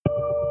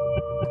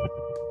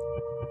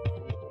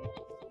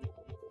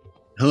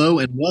Hello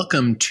and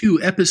welcome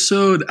to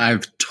episode,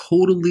 I've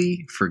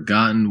totally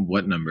forgotten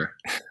what number.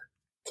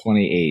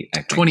 28, I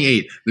think.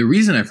 28. The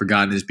reason I've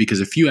forgotten is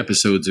because a few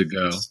episodes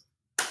ago,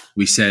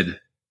 we said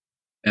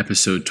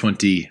episode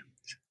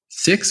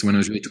 26 when it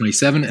was really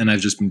 27, and I've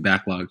just been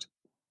backlogged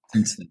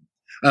since then.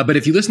 But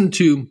if you listen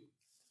to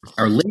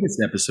our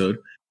latest episode,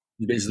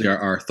 basically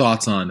our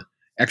thoughts on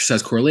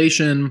exercise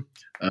correlation,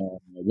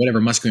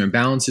 whatever muscular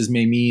imbalances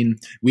may mean,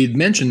 we had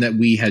mentioned that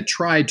we had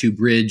tried to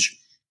bridge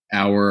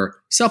our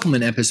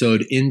supplement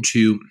episode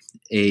into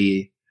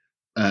a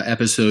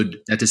episode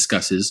that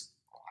discusses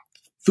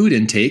food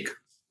intake,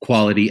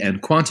 quality,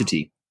 and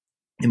quantity.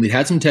 And we'd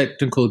had some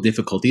technical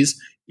difficulties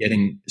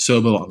getting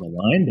Sobo on the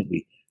line, but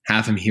we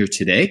have him here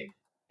today.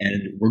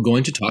 And we're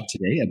going to talk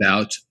today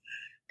about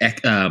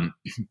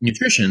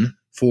nutrition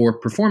for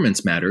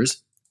performance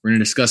matters. We're going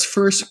to discuss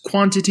first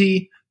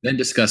quantity, then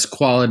discuss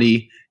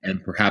quality,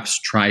 and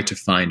perhaps try to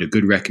find a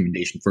good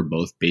recommendation for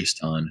both based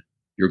on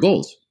your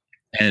goals.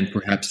 And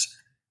perhaps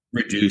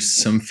reduce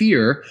some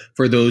fear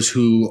for those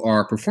who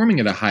are performing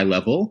at a high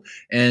level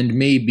and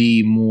may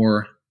be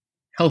more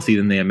healthy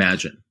than they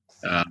imagine.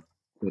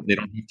 They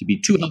don't have to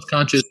be too health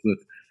conscious with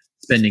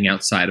spending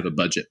outside of a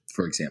budget,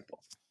 for example.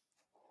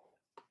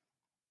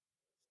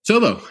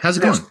 Sobo, how's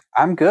it going?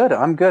 I'm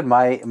good.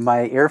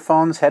 My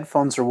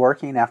headphones are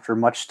working after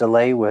much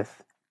delay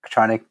with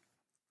trying to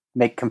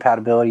make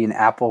compatibility in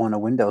Apple and a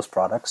Windows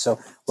product. So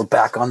we're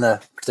back on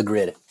the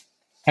grid.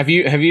 Have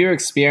you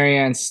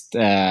experienced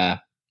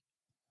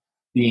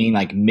being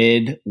like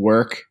mid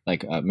work,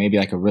 like maybe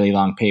like a really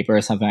long paper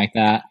or something like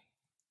that,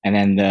 and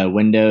then the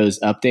Windows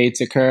updates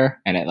occur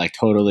and it like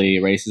totally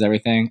erases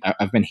everything?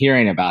 I've been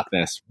hearing about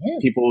this.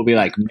 People will be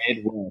like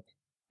mid work.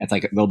 It's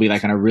like they'll be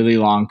like on a really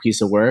long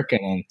piece of work,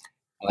 and then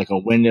like a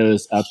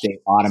Windows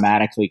update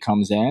automatically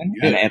comes in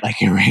and it like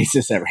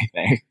erases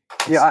everything.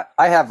 Yeah,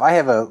 I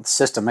have a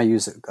system. I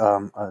use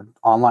an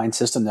online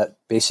system that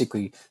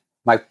basically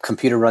my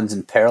computer runs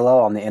in parallel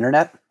on the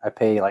internet. I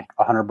pay like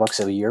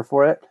 $100 a year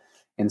for it.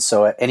 And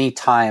so at any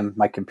time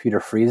my computer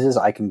freezes,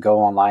 I can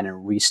go online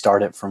and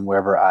restart it from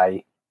wherever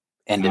I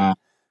ended.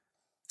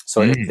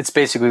 So it's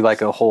basically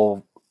like a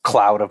whole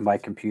cloud of my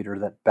computer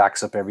that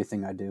backs up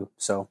everything I do.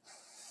 So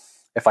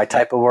if I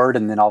type a word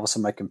and then all of a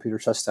sudden my computer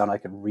shuts down, I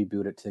can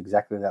reboot it to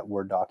exactly that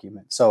Word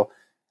document. So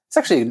it's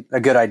actually a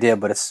good idea,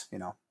 but it's,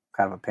 kind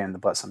of a pain in the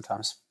butt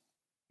sometimes.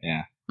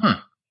 Yeah.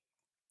 Huh.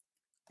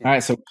 All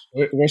right. So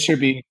where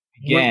should we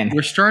begin?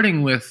 We're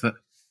starting with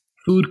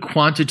food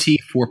quantity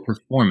for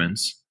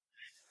performance.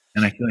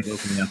 And I feel like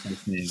opening up this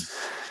thing.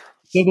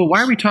 So, but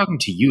why are we talking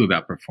to you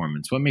about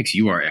performance? What makes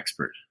you our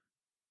expert?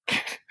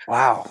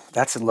 Wow,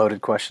 that's a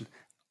loaded question.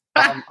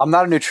 I'm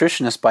not a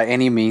nutritionist by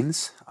any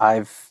means.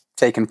 I've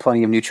taken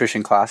plenty of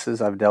nutrition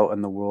classes. I've dealt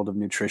in the world of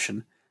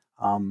nutrition.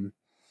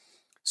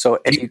 So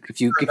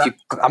if you,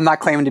 I'm not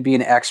claiming to be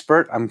an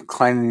expert. I'm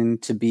claiming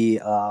to be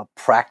a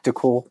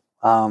practical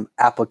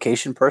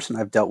application person.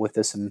 I've dealt with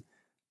this in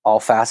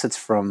all facets,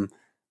 from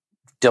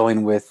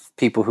dealing with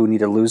people who need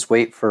to lose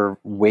weight for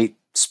weight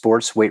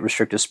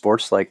restricted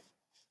sports like,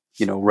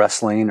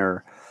 wrestling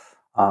or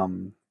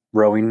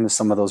rowing.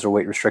 Some of those are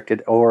weight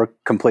restricted, or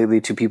completely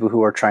to people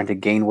who are trying to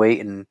gain weight.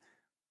 And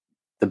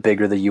the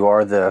bigger that you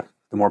are, the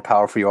more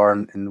powerful you are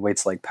in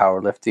weights like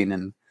powerlifting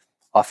and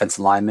offensive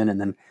linemen. And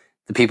then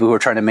the people who are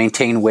trying to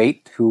maintain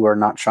weight, who are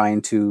not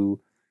trying to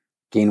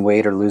gain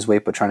weight or lose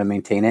weight, but trying to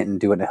maintain it and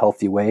do it in a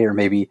healthy way, or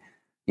maybe,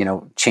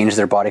 change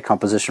their body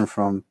composition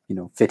from,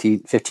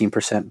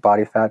 15%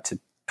 body fat to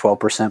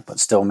 12%, but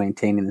still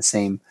maintaining the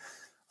same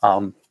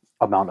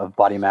amount of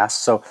body mass.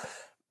 So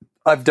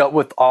I've dealt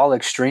with all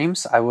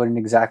extremes. I wouldn't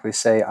exactly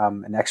say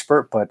I'm an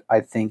expert, but I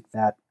think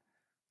that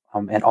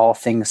in all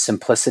things,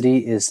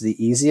 simplicity is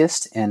the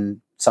easiest.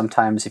 And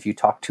sometimes if you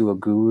talk to a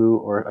guru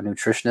or a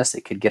nutritionist,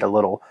 it could get a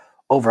little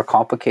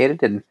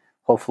overcomplicated. And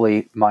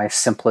hopefully my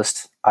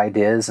simplest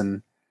ideas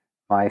and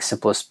my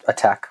simplest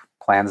attack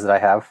plans that I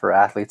have for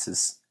athletes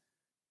is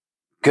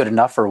good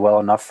enough or well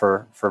enough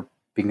for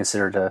being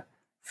considered a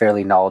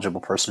fairly knowledgeable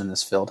person in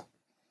this field.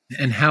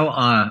 And how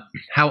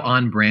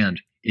on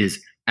brand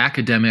is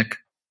academic,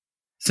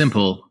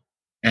 simple,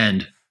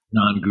 and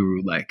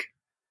non-guru like?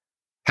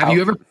 Have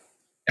you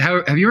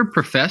ever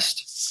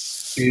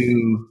professed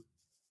to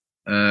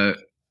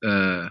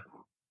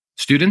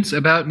students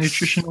about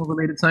nutritional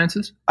related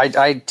sciences?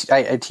 I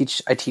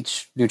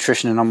teach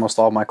nutrition in almost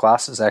all my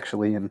classes,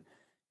 actually,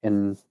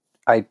 and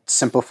I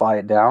simplify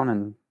it down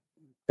and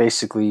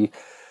basically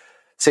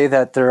say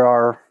that there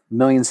are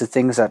millions of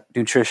things that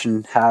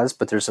nutrition has,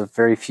 but there's a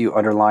very few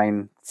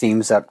underlying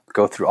themes that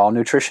go through all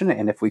nutrition.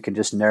 And if we can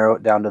just narrow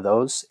it down to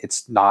those,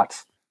 it's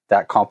not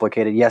that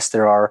complicated. Yes,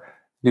 there are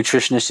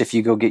nutritionists. If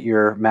you go get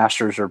your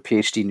master's or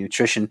PhD in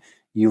nutrition,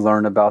 you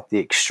learn about the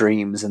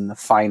extremes and the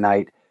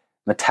finite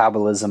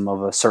metabolism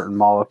of a certain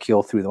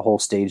molecule through the whole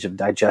stage of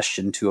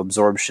digestion to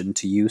absorption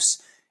to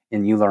use.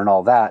 And you learn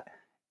all that.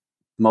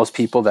 Most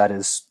people, that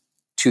is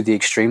to the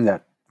extreme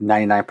that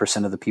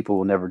 99% of the people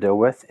will never deal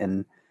with.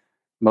 And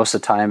most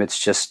of the time it's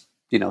just,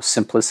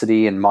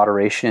 simplicity and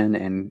moderation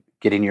and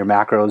getting your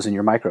macros and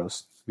your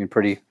micros. mean,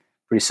 pretty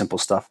simple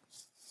stuff.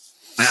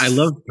 I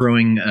love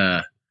throwing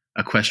a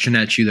question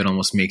at you that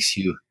almost makes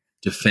you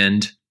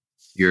defend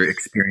your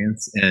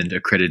experience and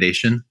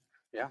accreditation.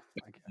 Yeah.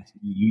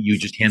 You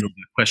just handled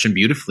the question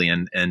beautifully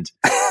and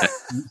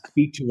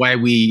speak to why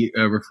we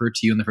refer to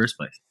you in the first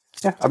place.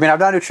 Yeah. I mean, I'm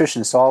not a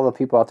nutritionist. So all the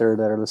people out there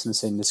that are listening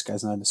saying this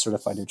guy's not a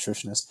certified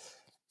nutritionist,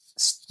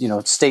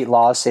 state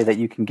laws say that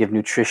you can give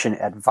nutrition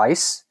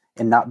advice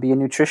and not be a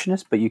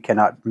nutritionist, but you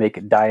cannot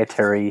make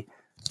dietary,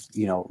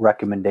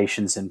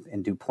 recommendations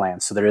and do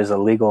plans. So there is a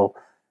legal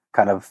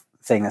kind of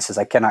thing that says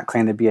I cannot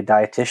claim to be a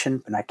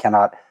dietitian, and I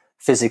cannot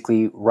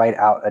physically write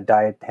out a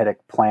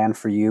dietetic plan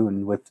for you.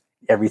 And with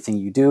everything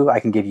you do, I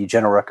can give you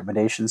general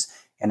recommendations.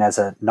 And as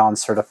a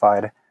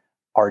non-certified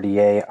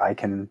RDA, I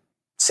can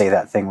say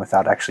that thing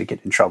without actually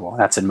getting in trouble. And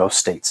that's in most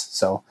states.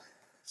 So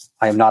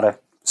I am not a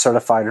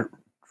certified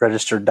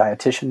registered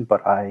dietitian,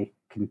 but I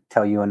can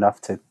tell you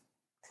enough to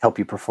help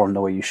you perform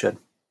the way you should.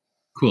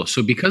 Cool.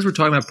 So because we're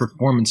talking about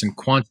performance and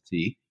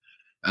quantity,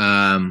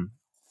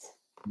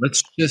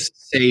 let's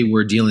just say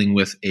we're dealing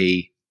with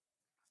a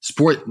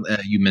sport.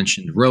 You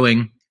mentioned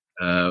rowing.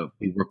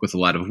 We work with a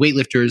lot of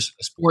weightlifters,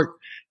 a sport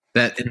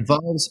that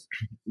involves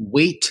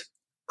weight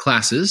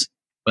classes,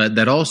 but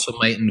that also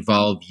might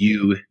involve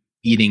you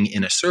eating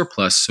in a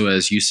surplus, so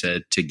as you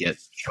said, to get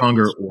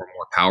stronger or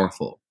more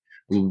powerful.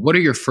 What are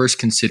your first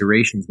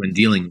considerations when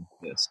dealing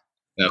with this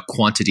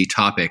quantity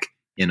topic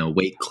in a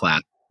weight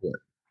class sport?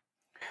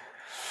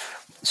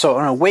 So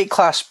in a weight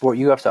class sport,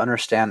 you have to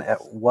understand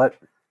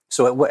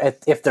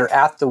if they're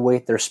at the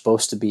weight they're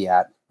supposed to be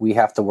at, we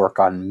have to work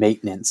on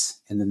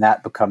maintenance, and then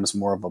that becomes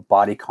more of a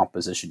body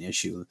composition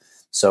issue.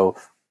 So,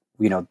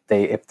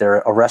 if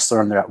they're a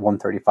wrestler and they're at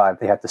 135,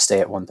 they have to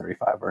stay at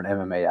 135, or an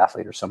MMA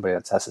athlete or somebody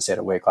that has to stay at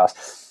a weight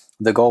class.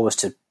 The goal was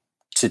to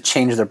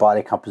change their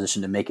body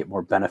composition to make it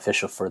more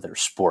beneficial for their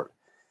sport.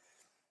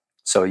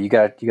 So you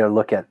got to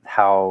look at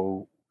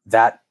how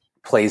that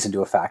plays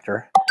into a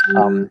factor.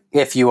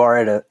 If you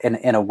are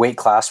in a weight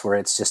class where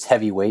it's just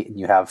heavyweight and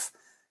you have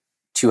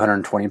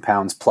 220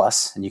 pounds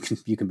plus, and you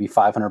can be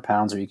 500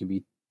 pounds or you can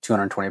be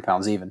 220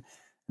 pounds even,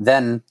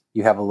 then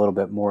you have a little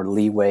bit more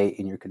leeway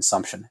in your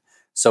consumption.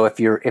 So if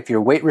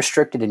you're weight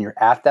restricted and you're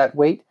at that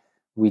weight,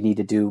 we need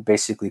to do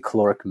basically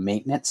caloric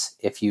maintenance.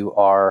 If you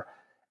are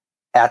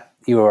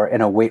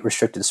in a weight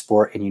restricted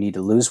sport and you need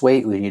to lose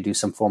weight, we need to do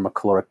some form of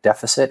caloric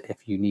deficit.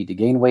 If you need to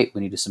gain weight, we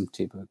need to do some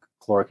type of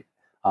caloric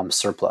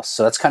surplus.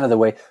 So that's kind of the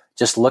way.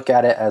 Just look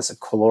at it as a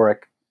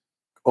caloric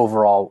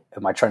overall.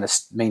 Am I trying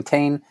to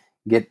maintain,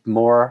 get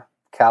more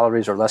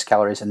calories or less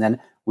calories? And then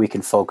we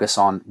can focus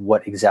on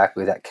what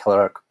exactly that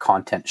caloric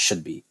content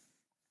should be.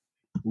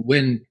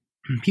 When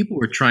people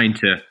were trying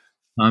to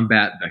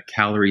combat the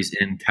calories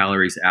in,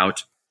 calories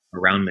out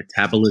around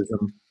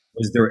metabolism,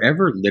 was there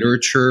ever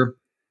literature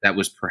that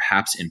was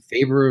perhaps in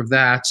favor of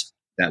that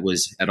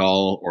was at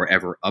all or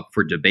ever up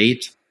for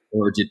debate?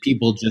 Or did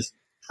people just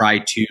try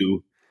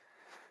to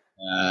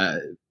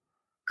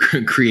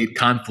create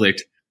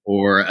conflict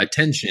or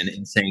attention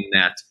in saying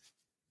that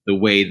the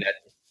way that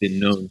it's been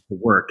known to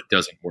work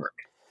doesn't work?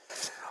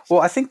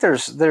 Well, I think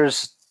there's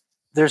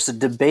a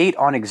debate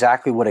on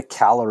exactly what a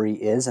calorie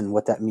is and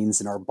what that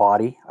means in our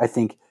body. I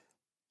think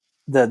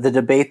the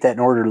debate that in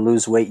order to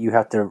lose weight, you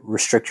have to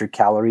restrict your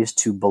calories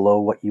to below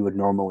what you would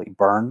normally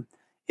burn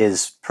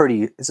is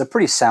a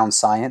pretty sound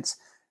science.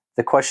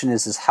 The question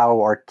is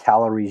how are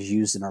calories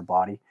used in our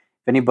body?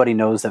 If anybody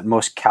knows that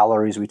most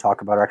calories we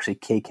talk about are actually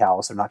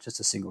kcals, they're not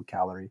just a single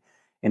calorie,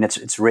 and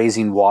it's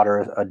raising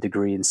water a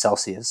degree in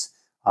Celsius,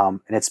 and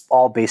it's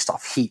all based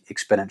off heat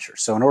expenditure.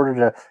 So in order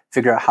to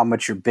figure out how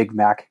much your Big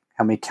Mac,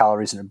 how many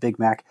calories in a Big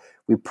Mac,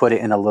 we put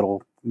it in a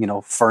little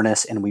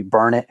furnace and we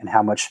burn it, and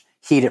how much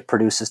heat it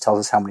produces tells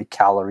us how many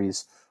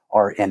calories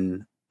are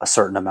in a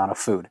certain amount of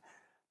food.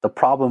 The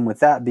problem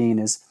with that being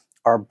is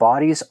our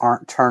bodies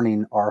aren't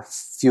turning our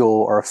fuel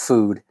or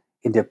food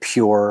into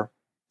pure,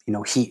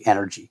 heat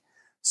energy.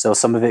 So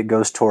some of it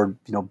goes toward,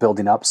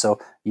 building up. So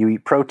you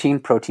eat protein.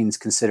 Protein's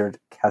considered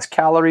has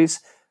calories,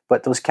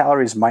 but those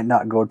calories might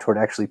not go toward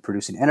actually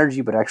producing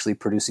energy, but actually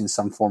producing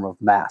some form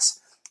of mass.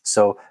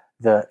 So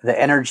the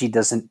energy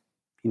doesn't,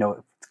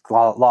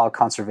 law of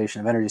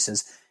conservation of energy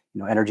says,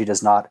 energy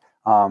does not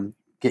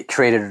get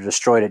created or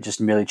destroyed. It just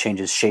merely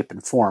changes shape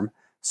and form.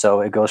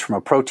 So it goes from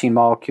a protein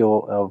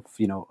molecule of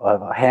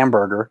a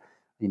hamburger,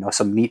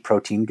 some meat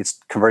protein gets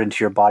converted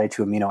into your body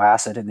to amino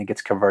acid, and it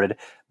gets converted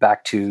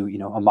back to,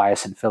 a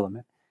myosin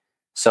filament.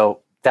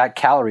 So that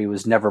calorie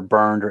was never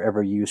burned or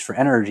ever used for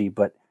energy,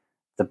 but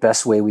the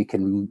best way we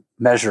can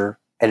measure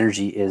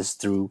energy is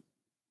through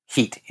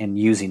heat and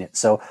using it.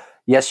 So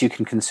yes, you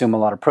can consume a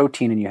lot of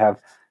protein and you have,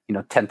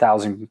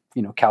 10,000,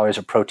 calories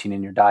of protein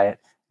in your diet,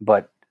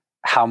 but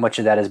how much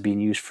of that is being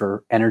used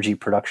for energy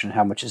production?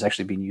 How much is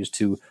actually being used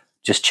to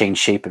just change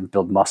shape and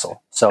build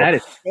muscle? So that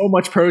is so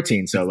much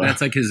protein. So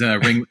that's like his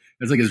ring.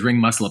 That's like his ring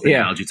muscle up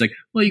analogy. It's like,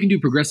 well, you can do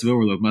progressive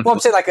overload muscle. Well,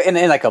 I'm saying like in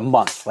like a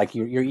month, like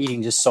you're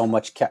eating just so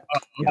much.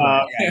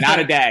 Not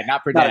a day,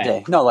 not per day. Not a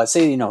day. No, let's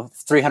say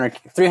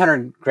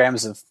 300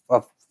 grams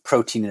of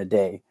protein in a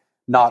day.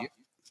 Not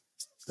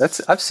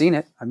I've seen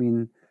it. I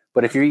mean,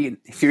 but if you're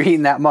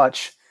eating that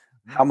much,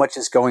 how much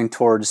is going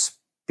towards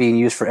being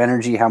used for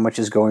energy? How much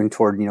is going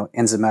toward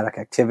enzymatic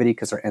activity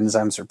because our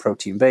enzymes are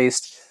protein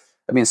based?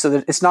 I mean, so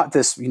that it's not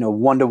this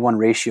 1-to-1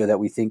 ratio that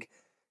we think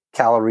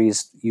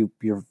calories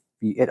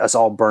it's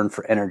all burned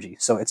for energy.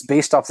 So it's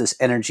based off this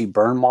energy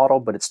burn model,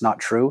 but it's not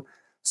true.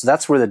 So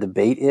that's where the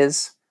debate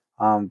is.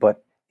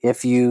 But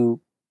if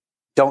you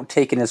don't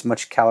take in as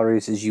much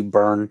calories as you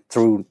burn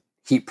through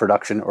heat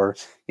production or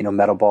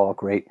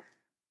metabolic rate,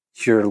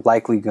 you're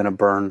likely going to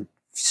burn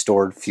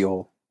stored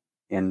fuel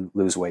and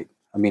lose weight.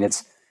 I mean,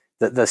 it's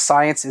the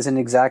science isn't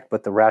exact,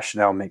 but the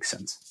rationale makes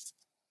sense.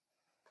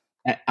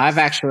 I've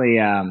actually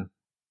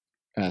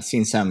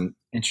seen some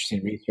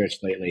interesting research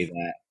lately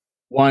that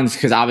one's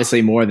because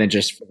obviously more than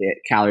just the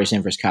calories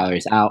in versus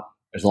calories out.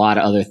 There's a lot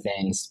of other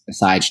things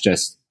besides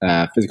just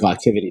physical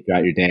activity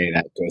throughout your day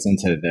that goes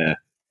into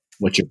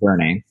what you're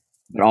burning,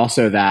 but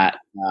also that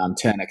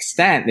to an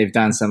extent they've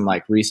done some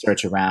like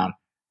research around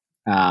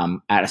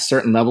at a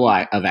certain level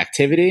of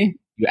activity,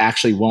 you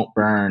actually won't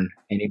burn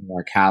any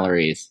more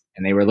calories.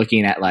 And they were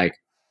looking at like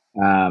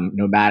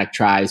nomadic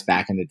tribes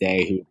back in the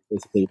day who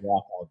basically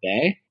walk all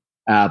day,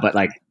 but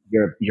like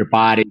your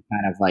body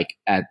kind of like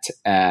at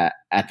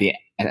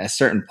a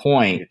certain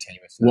point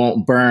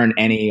won't burn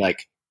any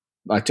like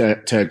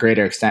to a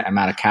greater extent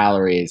amount of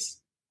calories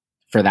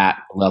for that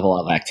level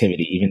of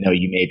activity, even though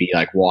you may be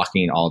like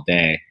walking all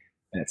day.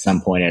 And at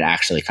some point, it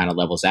actually kind of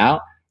levels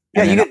out.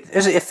 Yeah,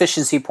 there's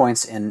efficiency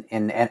points in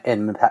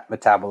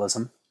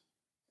metabolism.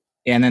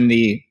 And then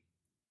the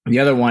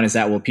other one is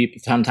that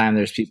sometimes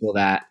there's people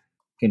that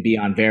can be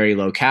on very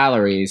low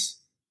calories,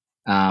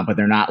 but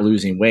they're not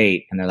losing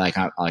weight, and they're like,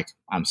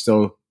 I'm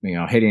still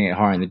hitting it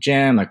hard in the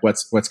gym. Like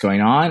what's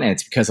going on? And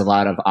it's because a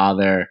lot of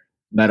other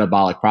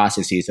metabolic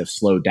processes have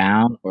slowed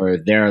down, or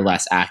they're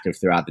less active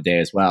throughout the day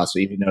as well. So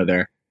even though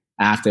they're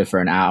active for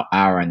an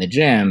hour in the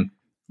gym,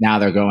 now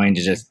they're going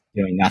to just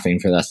doing nothing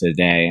for the rest of the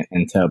day,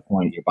 and to a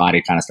point your body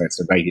kind of starts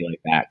to regulate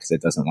that because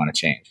it doesn't want to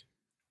change.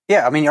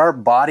 Yeah, I mean, our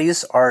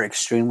bodies are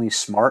extremely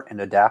smart and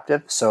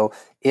adaptive. So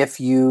if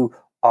you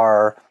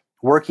are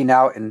working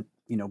out and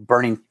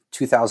burning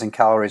 2,000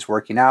 calories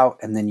working out,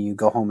 and then you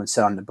go home and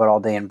sit on the butt all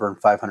day and burn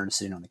 500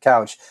 sitting on the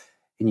couch,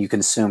 and you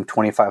consume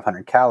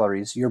 2,500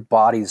 calories, your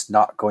body's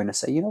not going to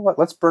say, you know what,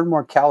 let's burn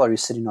more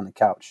calories sitting on the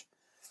couch.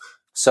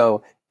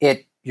 So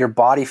your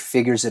body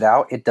figures it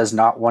out. It does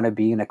not want to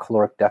be in a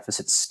caloric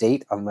deficit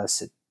state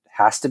unless it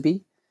has to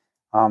be.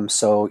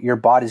 So your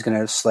body's going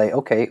to say,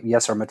 okay,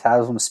 yes, our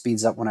metabolism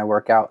speeds up when I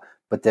work out,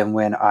 but then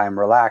when I'm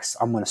relaxed,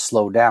 I'm going to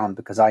slow down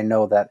because I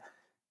know that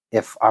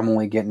if I'm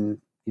only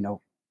getting,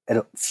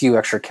 a few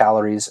extra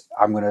calories,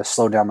 I'm going to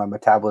slow down my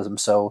metabolism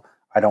so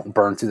I don't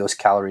burn through those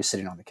calories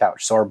sitting on the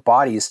couch. So our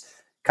bodies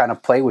kind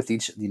of play with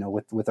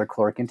with our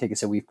caloric intake and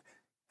say, we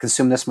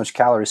consume this much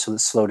calories, so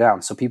let's slow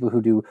down. So people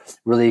who do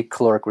really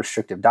caloric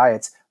restrictive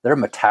diets, their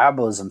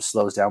metabolism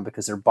slows down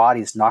because their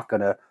body's not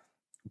going to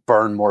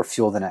burn more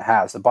fuel than it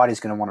has. The body's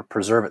going to want to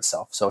preserve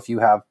itself. So if you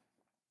have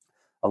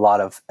a lot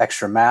of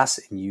extra mass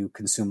and you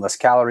consume less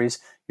calories,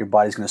 your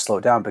body's going to slow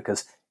down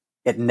because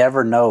it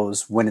never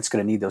knows when it's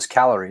going to need those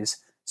calories.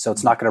 So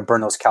it's not going to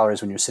burn those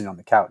calories when you're sitting on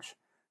the couch.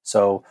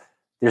 So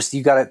there's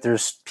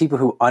people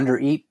who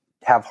undereat,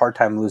 have a hard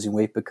time losing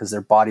weight because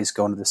their bodies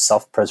go into the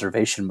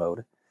self-preservation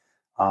mode,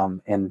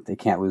 and they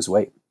can't lose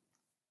weight.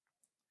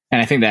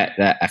 And I think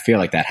that I feel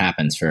like that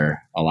happens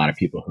for a lot of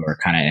people who are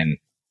kind of in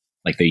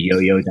like the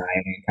yo-yo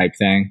dieting type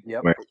thing,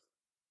 where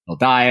they'll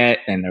diet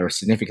and they're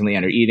significantly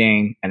under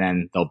eating, and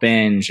then they'll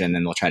binge, and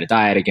then they'll try to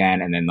diet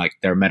again, and then like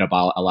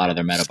a lot of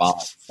their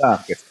metabolic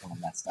stuff gets kind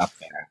of messed up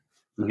there,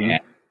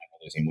 and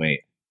losing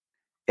weight.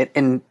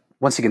 And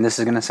once again, this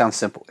is going to sound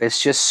simple.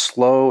 It's just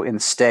slow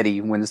and steady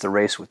wins the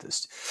race with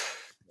this.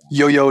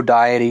 Yo-yo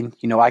dieting,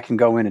 I can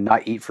go in and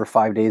not eat for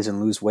 5 days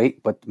and lose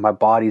weight, but my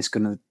body's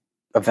going to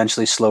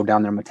eventually slow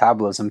down their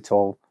metabolism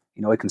till,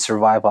 it can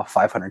survive off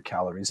 500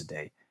 calories a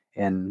day.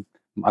 And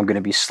I'm going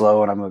to be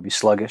slow and I'm going to be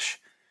sluggish.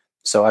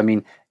 So, I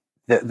mean,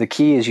 the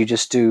key is you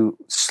just do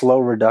slow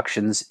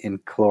reductions in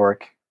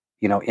caloric,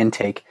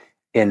 intake,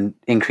 and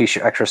increase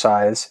your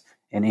exercise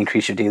and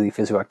increase your daily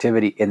physical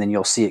activity. And then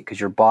you'll see it because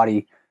your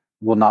body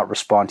will not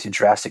respond to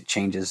drastic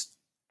changes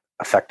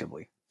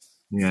effectively.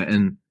 Yeah.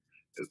 And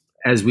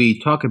as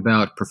we talk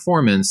about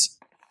performance,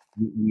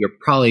 we are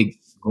probably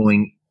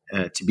going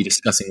to be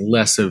discussing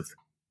less of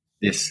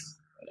this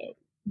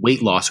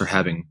weight loss or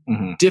having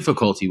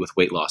difficulty with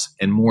weight loss,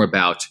 and more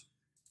about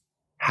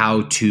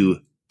how to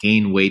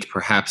gain weight,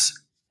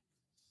 perhaps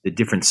the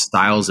different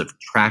styles of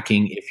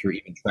tracking, if you're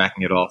even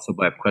tracking at all. So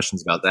I have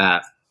questions about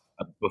that.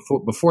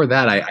 Before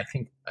that, I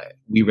think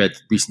we read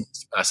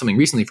something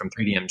recently from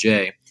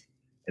 3DMJ,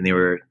 and they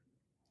were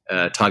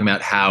talking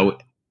about how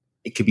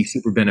it could be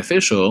super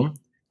beneficial,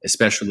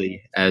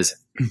 especially as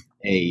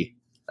a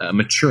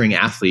maturing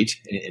athlete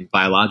in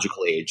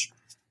biological age,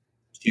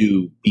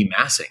 to be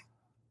massing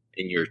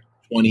in your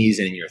 20s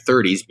and in your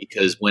 30s,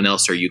 because when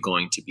else are you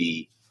going to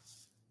be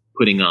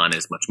putting on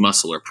as much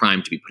muscle or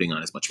primed to be putting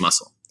on as much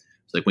muscle?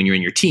 like when you're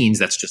in your teens,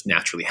 that's just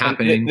naturally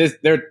happening.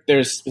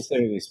 They're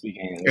specifically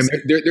speaking. And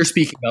they're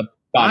speaking about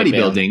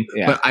bodybuilding,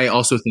 but I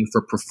also think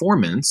for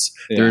performance,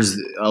 there's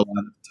a lot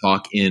of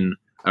talk in,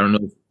 I don't know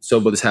if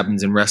Sobo, this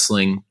happens in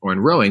wrestling or in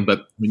rowing,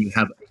 but when you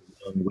have a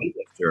young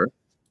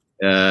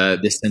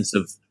weightlifter, this sense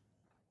of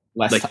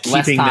less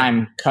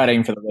time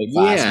cutting for the weight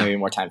class, maybe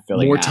more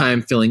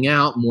time filling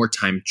out, more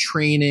time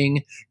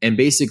training, and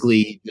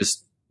basically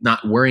just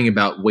not worrying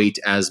about weight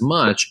as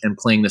much and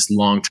playing this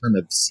long term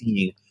of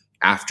seeing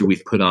after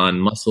we've put on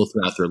muscle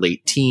throughout their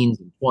late teens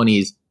and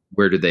 20s,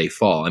 where do they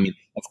fall? I mean,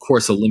 of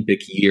course,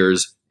 Olympic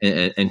years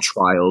and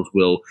trials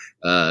will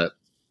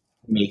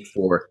make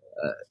for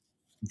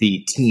the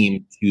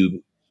team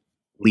to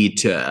lead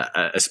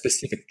to a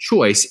specific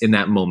choice in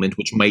that moment,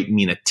 which might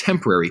mean a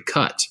temporary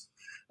cut.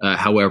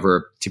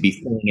 However, to be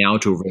filling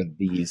out over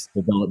these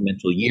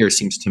developmental years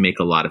seems to make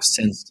a lot of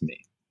sense to me.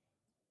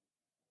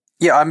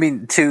 Yeah, I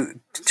mean, to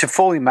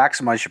fully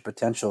maximize your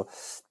potential,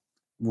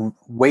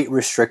 weight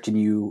restricting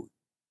you,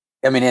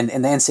 I mean, and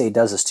the NCAA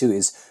does this too,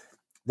 is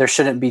there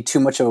shouldn't be too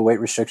much of a weight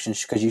restriction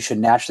because you should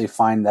naturally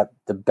find that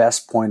the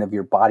best point of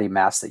your body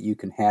mass that you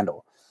can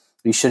handle.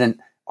 You shouldn't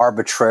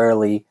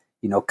arbitrarily,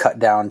 cut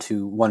down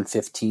to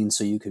 115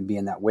 so you can be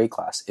in that weight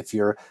class. If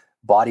your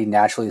body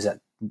naturally is at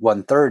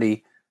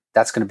 130,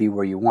 that's going to be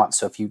where you want.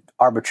 So if you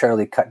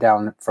arbitrarily cut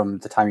down from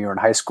the time you're in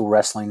high school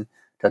wrestling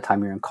to the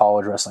time you're in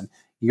college wrestling,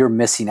 you're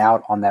missing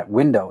out on that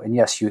window. And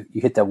yes, you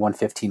hit that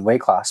 115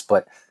 weight class,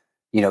 but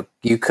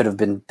you could have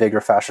been bigger,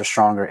 faster,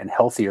 stronger, and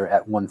healthier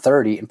at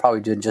 130 and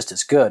probably doing just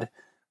as good,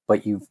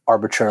 but you've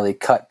arbitrarily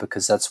cut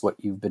because that's what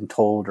you've been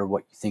told or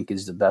what you think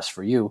is the best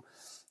for you.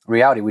 In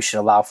reality, we should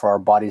allow for our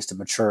bodies to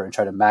mature and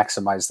try to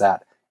maximize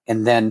that,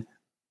 and then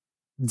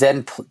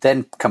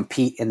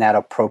compete in that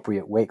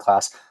appropriate weight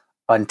class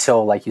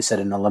until, like you said,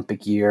 an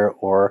Olympic year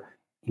or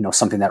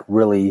something that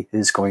really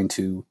is going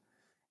to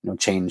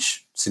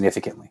change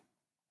significantly.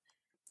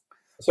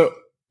 So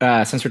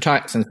since we're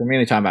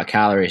mainly talking about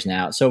calories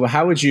now, so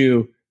how would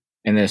you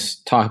in this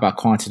talk about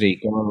quantity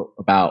go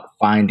about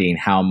finding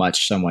how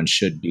much someone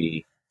should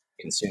be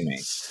consuming?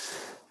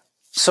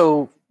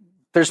 So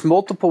there's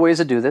multiple ways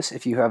to do this.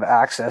 If you have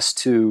access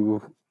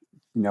to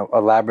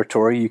a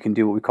laboratory, you can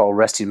do what we call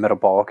resting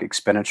metabolic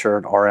expenditure,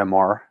 an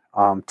RMR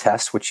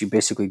test, which you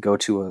basically go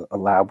to a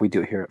lab. We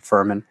do it here at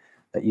Furman,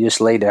 that you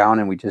just lay down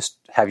and we just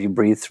have you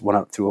breathe one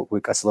up through a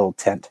little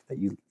tent that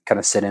you kind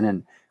of sit in,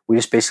 and we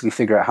just basically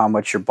figure out how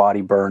much your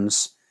body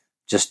burns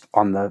just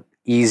on the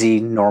easy,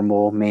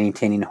 normal,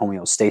 maintaining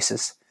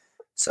homeostasis.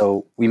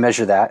 So we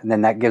measure that, and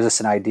then that gives us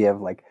an idea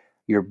of like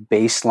your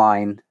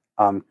baseline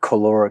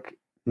caloric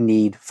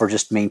need for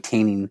just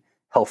maintaining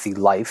healthy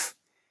life.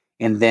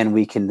 And then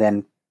we can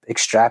then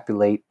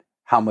extrapolate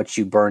how much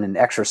you burn in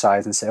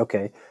exercise and say,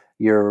 okay,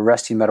 your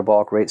resting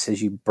metabolic rate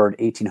says you burn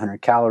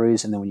 1,800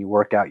 calories, and then when you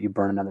work out, you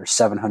burn another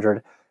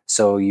 700.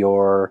 So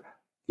your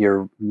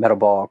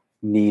metabolic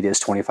need is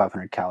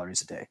 2,500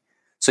 calories a day.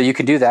 So you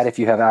can do that if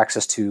you have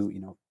access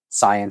to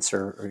science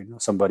or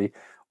somebody,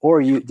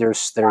 or there's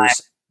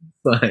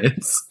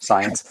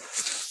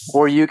science,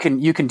 or you can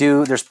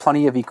do. There's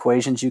plenty of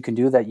equations you can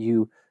do that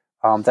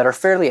that are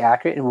fairly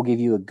accurate and will give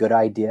you a good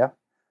idea.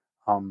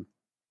 And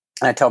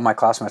I tell my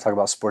class when I talk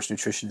about sports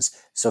nutrition is,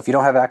 so if you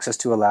don't have access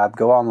to a lab,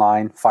 go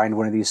online, find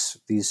one of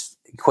these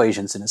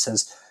equations, and it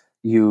says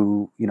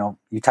you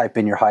type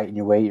in your height and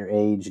your weight, your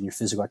age, and your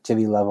physical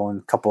activity level,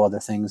 and a couple other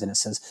things, and it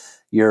says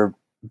your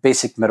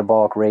basic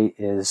metabolic rate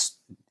is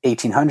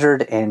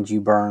 1,800 and you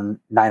burn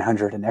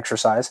 900 in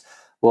exercise.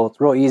 Well, it's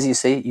real easy to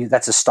say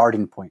that's a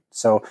starting point.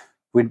 So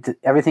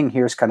everything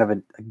here is kind of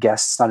a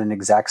guess. It's not an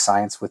exact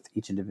science with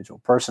each individual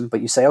person,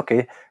 but you say,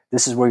 okay,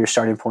 this is where your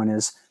starting point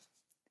is.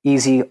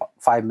 Easy,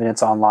 5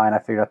 minutes online. I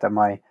figured out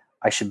that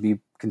I should be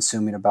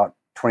consuming about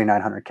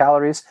 2,900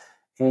 calories,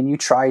 and you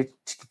try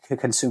to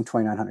consume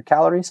 2,900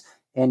 calories,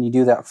 and you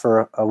do that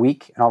for a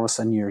week, and all of a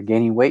sudden you're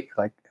gaining weight.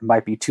 Like, it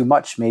might be too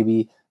much.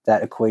 Maybe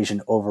that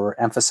equation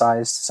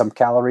overemphasized some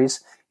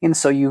calories, and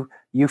so you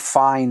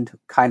find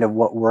kind of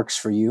what works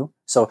for you.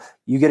 So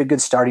you get a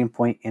good starting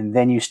point, and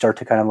then you start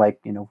to kind of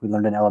we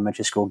learned in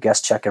elementary school, guess,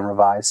 check, and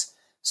revise.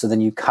 So then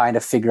you kind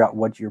of figure out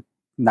what your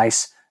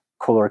nice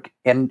caloric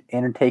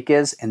intake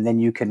is, and then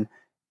you can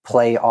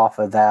play off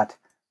of that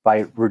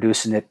by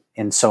reducing it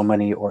in so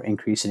many or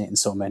increasing it in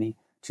so many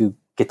to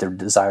get the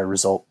desired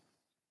result.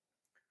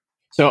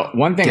 So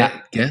one thing,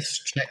 guess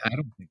check. I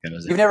don't think that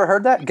was. You've never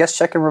heard that? Guess,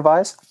 check, and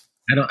revise.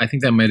 I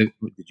think that might have.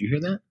 Did you hear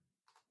that?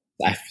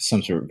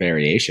 Some sort of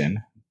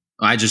variation.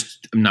 I'm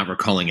not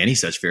recalling any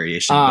such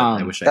variation. But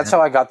I wish that's how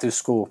I got through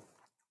school.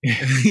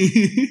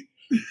 Speaking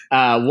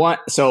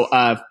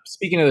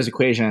of those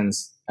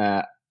equations,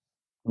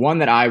 one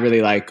that I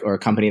really like, or a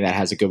company that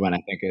has a good one,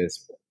 I think,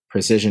 is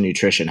Precision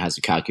Nutrition has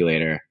a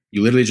calculator.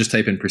 You literally just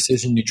type in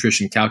Precision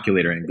Nutrition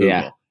Calculator in Google.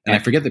 Yeah. And I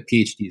forget the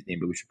PhD's name,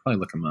 but we should probably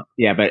look him up.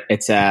 Yeah, but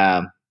it's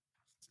I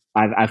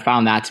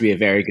found that to be a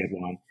very good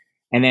one.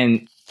 And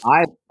then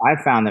I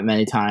found that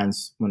many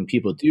times when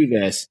people do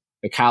this,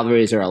 the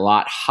calories are a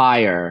lot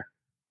higher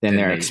than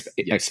they're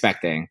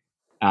expecting.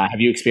 Have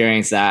you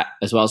experienced that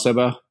as well,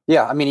 Sobo?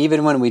 Yeah, I mean,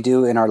 even when we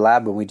do in our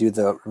lab, when we do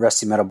the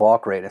resting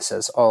metabolic rate, it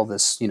says, oh,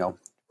 this,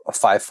 a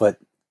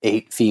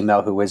 5'8"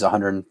 female who weighs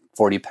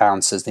 140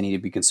 pounds says they need to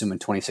be consuming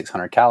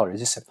 2,600 calories.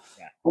 You said,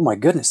 oh my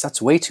goodness,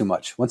 that's way too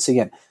much. Once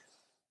again,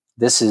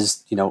 this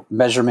is,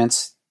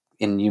 measurements,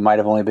 and you might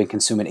have only been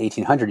consuming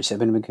 1,800. You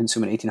said, I've been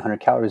consuming 1,800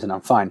 calories and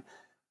I'm fine.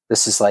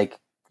 This is like,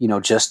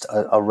 just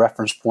a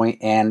reference point.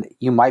 And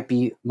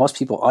most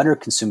people under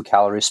consume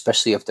calories,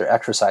 especially if they're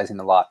exercising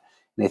a lot.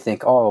 And they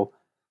think, oh,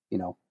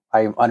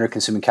 I'm under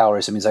consuming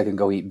calories. It means I can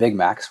go eat Big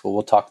Macs. Well,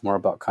 we'll talk more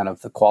about kind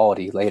of the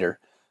quality later.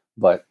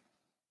 But,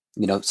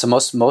 so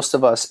most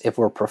of us, if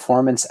we're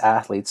performance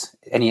athletes,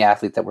 any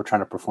athlete that we're trying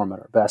to perform at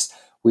our best,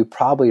 we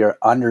probably are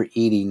under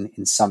eating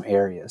in some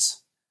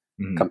areas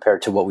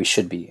compared to what we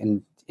should be.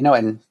 And,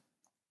 and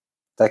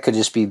that could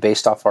just be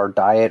based off our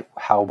diet,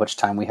 how much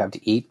time we have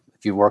to eat.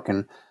 If you work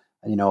in,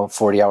 a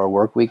 40-hour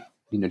work week,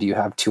 do you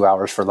have 2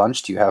 hours for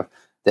lunch? Do you have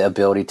the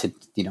ability to,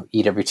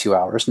 eat every 2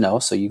 hours? No.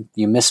 So you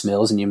miss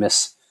meals and you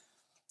miss,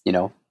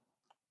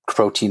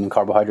 protein and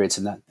carbohydrates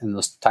in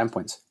those time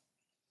points.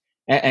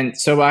 And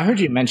so I heard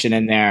you mention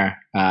in there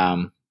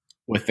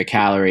with the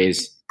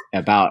calories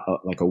about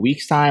like a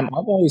week's time.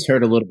 I've always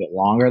heard a little bit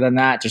longer than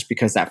that, just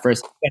because that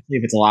first, especially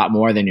if it's a lot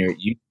more than you're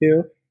used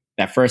to,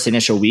 that first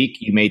initial week,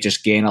 you may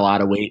just gain a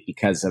lot of weight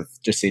because of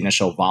just the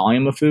initial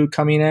volume of food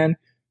coming in.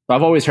 But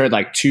I've always heard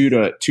like 2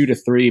 to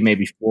 3,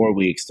 maybe 4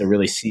 weeks to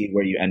really see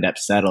where you end up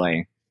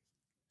settling.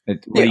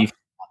 What do you think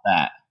about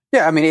that?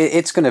 Yeah, I mean,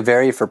 it's going to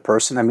vary for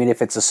person. I mean,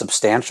 if it's a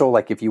substantial,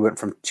 like if you went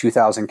from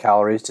 2,000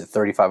 calories to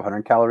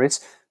 3,500 calories,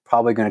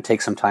 probably going to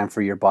take some time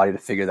for your body to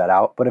figure that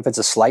out. But if it's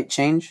a slight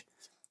change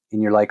and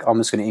you're like, oh, I'm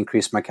just going to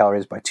increase my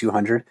calories by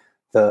 200,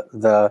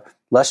 the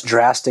less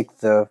drastic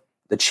the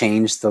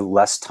change, the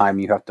less time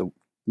you have to,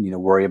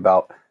 worry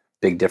about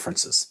big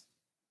differences.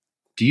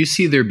 Do you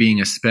see there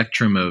being a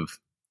spectrum of,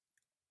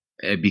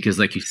 because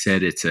like you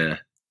said, it's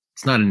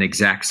not an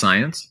exact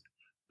science,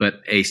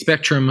 but a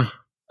spectrum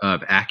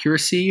of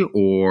accuracy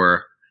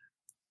or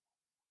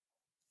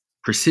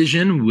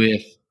precision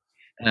with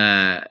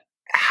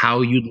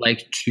how you'd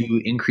like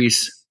to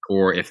increase,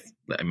 or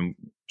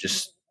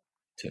just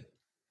to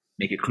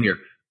make it clear,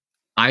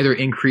 either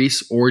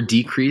increase or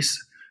decrease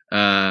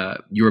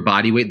your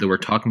body weight, though we're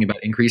talking about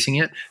increasing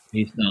it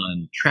based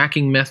on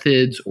tracking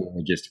methods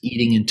or just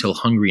eating until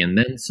hungry and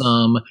then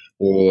some,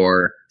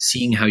 or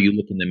seeing how you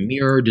look in the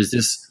mirror. Does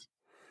this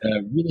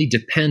really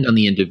depend on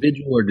the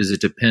individual, or does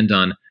it depend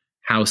on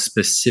how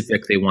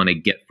specific they want to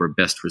get for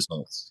best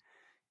results?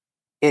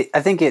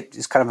 I think it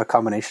is kind of a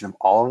combination of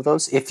all of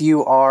those. If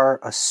you are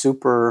a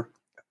super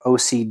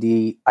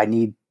OCD, I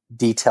need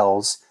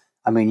details.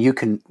 I mean, you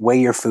can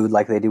weigh your food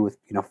like they do with,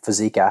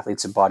 physique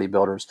athletes and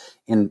bodybuilders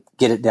and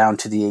get it down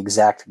to the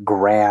exact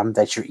gram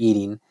that you're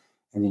eating.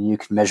 And then you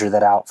can measure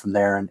that out from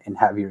there and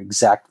have your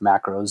exact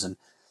macros.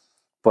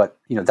 But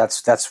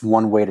that's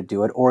one way to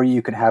do it. Or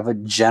you can have a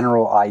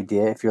general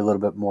idea if you're a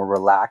little bit more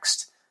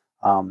relaxed.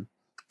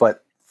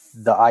 But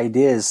the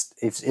idea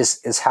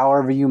is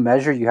however you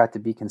measure, you have to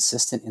be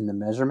consistent in the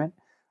measurement.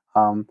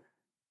 And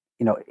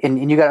you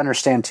got to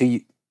understand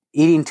too,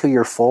 eating till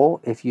you're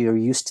full, if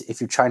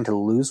you're trying to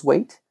lose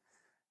weight,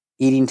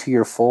 eating till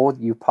you're full,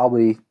 you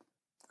probably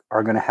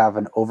are going to have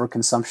an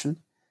overconsumption.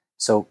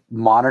 So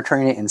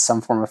monitoring it in some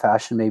form or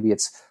fashion, maybe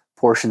it's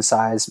portion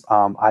size.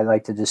 I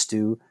like to just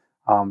do,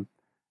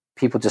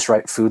 people just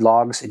write food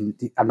logs, and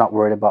I'm not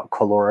worried about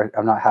caloric.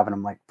 I'm not having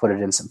them like put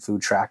it in some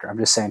food tracker. I'm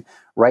just saying,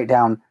 write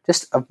down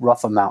just a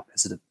rough amount.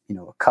 Is it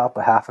a cup,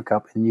 a half a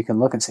cup? And you can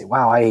look and say,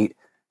 wow, I ate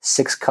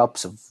 6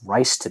 cups of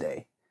rice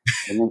today.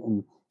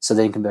 And so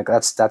then you can be like,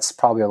 that's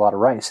probably a lot of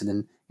rice. And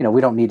then,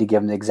 we don't need to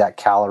give them the exact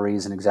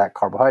calories and exact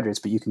carbohydrates,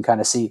 but you can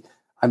kind of see,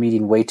 I'm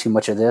eating way too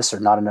much of this or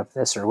not enough of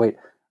this, or wait,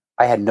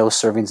 I had no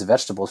servings of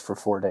vegetables for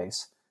 4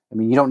 days. I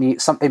mean, you don't need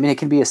it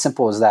can be as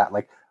simple as that.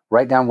 Like,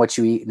 write down what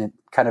you eat and it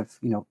kind of,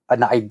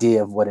 an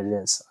idea of what it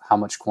is, how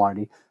much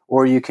quantity.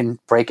 Or you can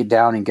break it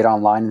down and get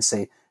online and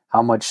say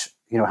how much,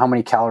 how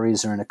many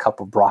calories are in a cup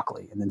of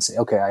broccoli, and then say,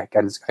 okay,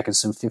 I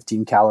consume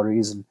 15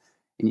 calories. And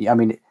I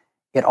mean,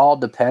 it all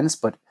depends,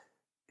 but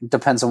it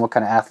depends on what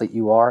kind of athlete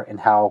you are and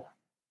how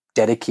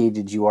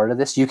dedicated you are to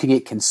this. You can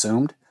get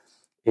consumed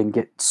and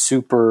get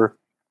super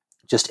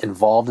just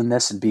involved in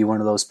this and be one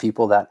of those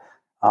people that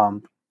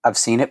I've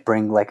seen it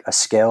bring like a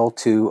scale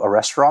to a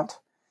restaurant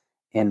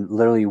and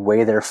literally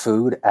weigh their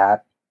food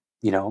at,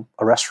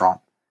 a restaurant.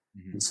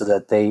 Mm-hmm. And so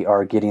that they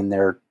are getting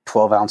their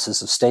 12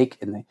 ounces of steak,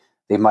 and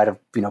they might have,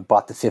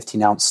 bought the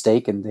 15-ounce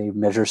steak and they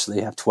measure so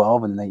they have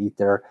 12, and they eat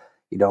their,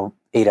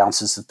 8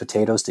 ounces of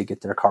potatoes to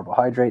get their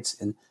carbohydrates.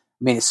 And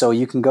I mean, so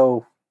you can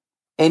go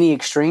any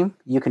extreme.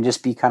 You can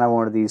just be kind of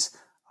one of these,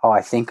 oh,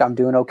 I think I'm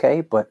doing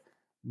okay. But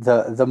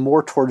the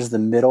more towards the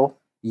middle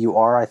you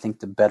are, I think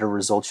the better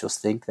results you'll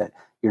think, that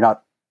you're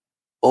not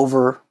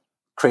over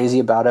crazy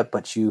about it,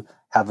 but you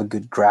have a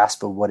good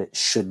grasp of what it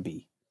should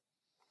be.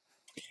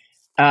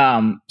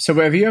 So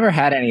have you ever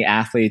had any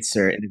athletes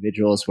or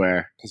individuals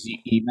where, because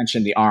you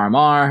mentioned the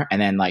RMR,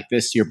 and then like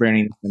this, you're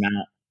burning this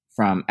amount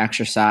from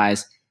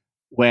exercise.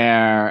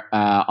 where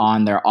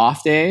on their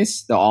off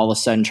days, they'll all of a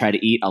sudden try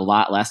to eat a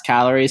lot less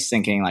calories,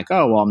 thinking like,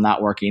 oh, well, I'm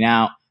not working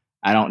out.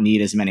 I don't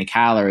need as many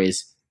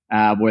calories,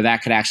 where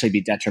that could actually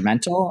be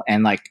detrimental.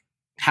 And like,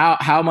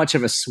 how much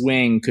of a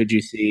swing could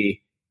you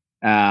see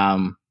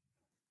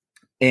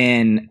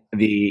in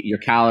your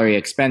calorie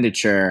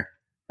expenditure?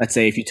 Let's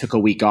say if you took a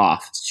week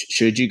off,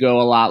 should you go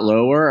a lot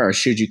lower or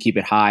should you keep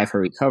it high for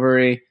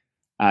recovery?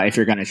 If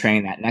you're going to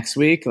train that next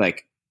week,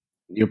 like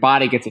your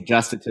body gets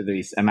adjusted to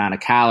this amount of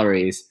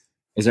calories.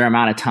 Is there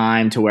amount of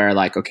time to where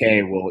like,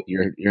 okay, well,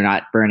 you're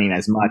not burning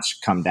as much,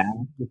 come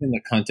down within the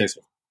context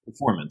of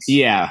performance?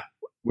 Yeah,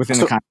 within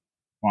the context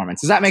of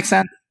performance. Does that make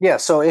sense? Yeah.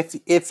 So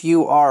if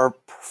you are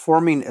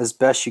performing as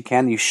best you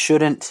can, you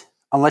shouldn't,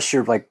 unless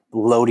you're like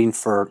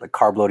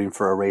carb loading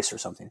for a race or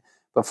something.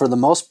 But for the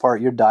most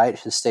part, your diet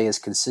should stay as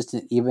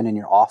consistent even in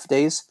your off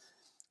days,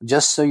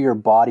 just so your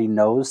body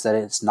knows that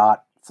it's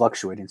not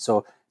fluctuating.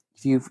 So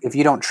if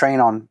you don't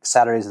train on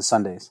Saturdays and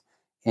Sundays,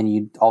 and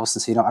you all of a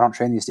sudden say, I don't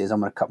train these days, I'm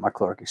going to cut my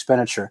caloric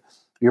expenditure.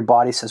 Your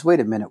body says,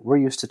 wait a minute, we're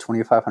used to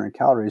 2,500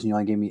 calories and you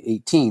only gave me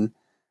 18.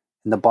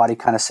 And the body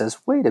kind of says,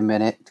 wait a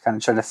minute, kind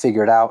of trying to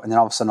figure it out. And then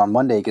all of a sudden on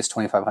Monday, it gets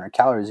 2,500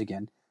 calories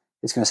again.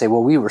 It's going to say,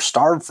 well, we were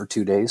starved for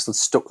 2 days.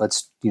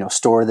 Let's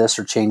store this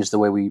or change the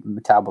way we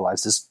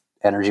metabolize this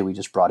energy we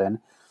just brought in.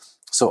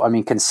 So, I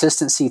mean,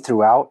 consistency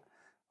throughout.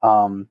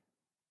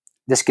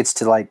 This gets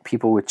to like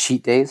people with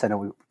cheat days. I know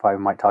we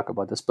probably might talk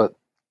about this, but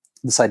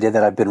this idea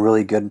that I've been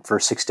really good for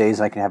 6 days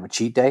and I can have a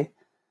cheat day.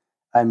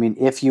 I mean,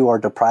 if you are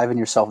depriving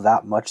yourself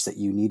that much that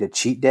you need a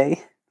cheat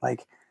day,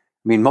 like,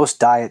 I mean, most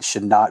diets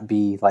should not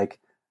be like,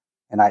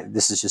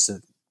 this is just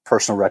a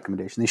personal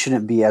recommendation. They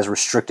shouldn't be as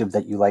restrictive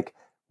that you like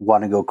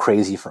want to go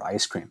crazy for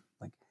ice cream.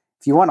 Like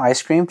if you want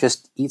ice cream,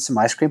 just eat some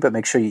ice cream, but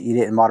make sure you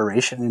eat it in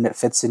moderation and it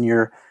fits in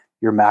your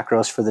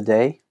macros for the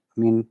day. I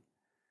mean,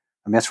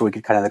 that's where we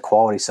get kind of the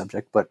quality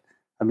subject, but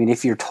I mean,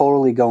 if you're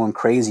totally going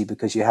crazy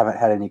because you haven't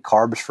had any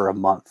carbs for a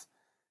month,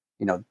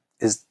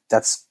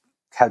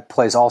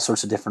 plays all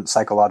sorts of different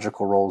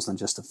psychological roles than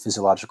just a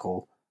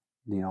physiological,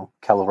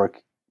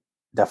 caloric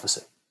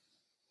deficit.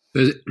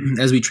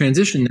 As we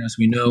transition now, so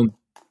we know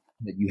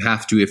that you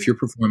have to, if you're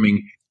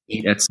performing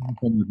at some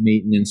form of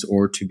maintenance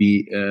or to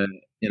be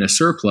in a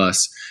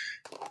surplus,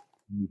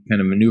 you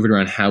kind of maneuvered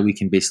around how we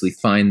can basically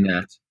find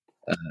that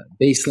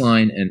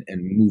baseline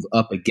and move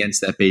up against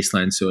that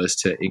baseline so as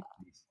to increase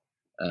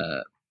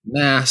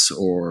mass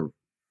or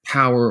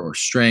power or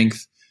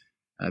strength.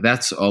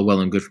 That's all well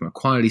and good from a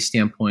quantity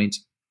standpoint.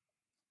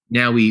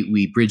 Now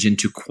we bridge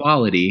into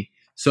quality.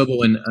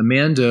 Sobo and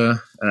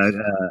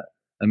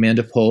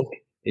Amanda Polk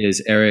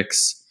is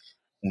Eric's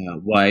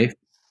wife,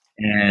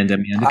 and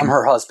Amanda. I'm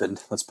her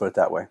husband. Let's put it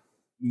that way.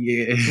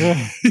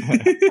 Yeah.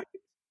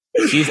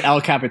 She's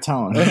El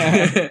Capitan.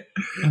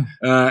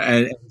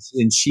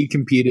 and she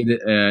competed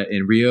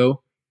in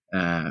Rio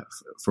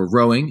for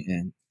rowing,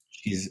 and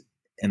she's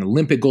an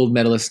Olympic gold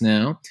medalist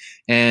now.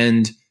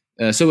 And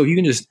so if you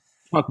can just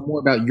talk more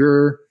about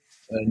your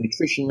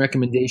nutrition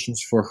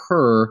recommendations for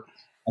her,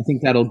 I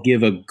think that'll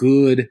give a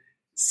good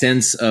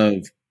sense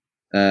of,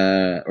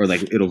 or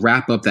like it'll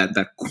wrap up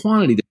that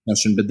quantity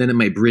discussion, but then it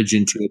might bridge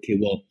into, okay,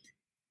 well,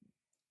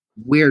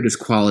 where does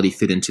quality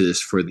fit into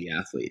this for the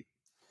athlete?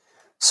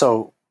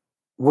 So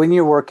when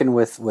you're working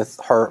with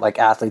her, like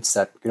athletes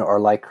that are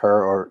like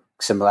her or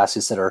similar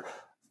athletes that are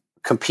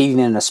competing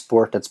in a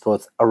sport that's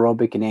both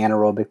aerobic and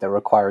anaerobic that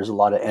requires a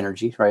lot of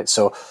energy, right?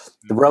 So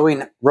the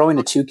rowing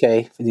a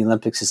 2K for the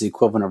Olympics is the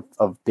equivalent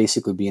of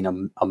basically being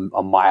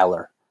a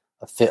miler,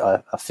 a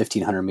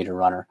 1,500 meter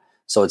runner.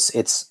 So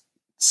it's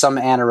some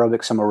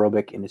anaerobic, some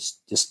aerobic, and it's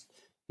just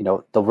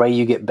the way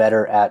you get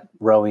better at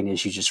rowing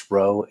is you just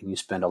row and you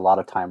spend a lot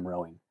of time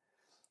rowing.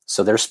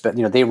 So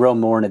they row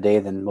more in a day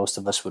than most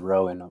of us would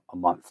row in a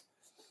month.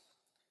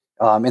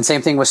 And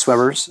same thing with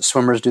swimmers.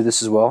 Swimmers do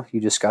this as well. You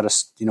just got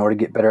to, in order to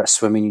get better at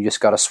swimming, you just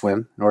got to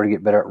swim. In order to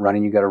get better at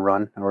running, you got to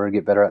run. In order to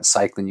get better at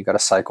cycling, you got to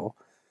cycle.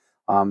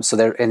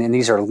 So and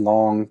these are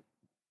long,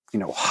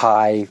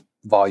 high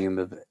volume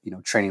of,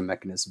 training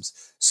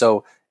mechanisms.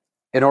 So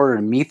in order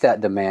to meet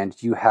that demand,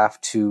 you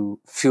have to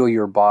fuel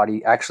your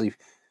body actually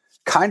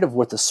kind of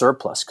with a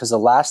surplus, because the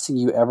last thing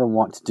you ever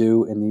want to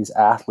do in these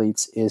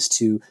athletes is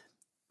to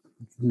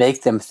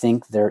make them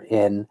think they're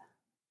in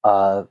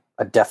a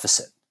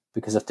deficit.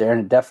 Because if they're in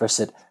a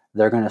deficit,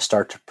 they're going to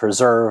start to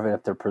preserve. And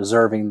if they're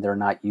preserving, they're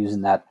not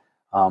using that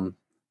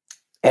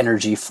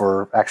energy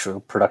for actual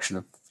production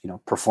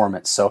of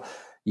performance. So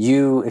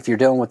if you're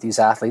dealing with these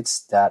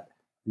athletes that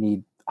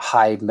need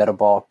high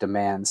metabolic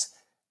demands,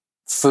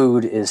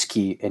 food is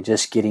key, and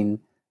just getting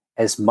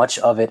as much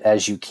of it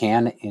as you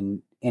can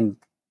in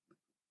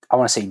I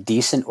want to say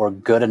decent or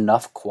good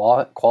enough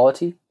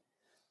quality.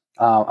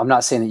 I'm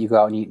not saying that you go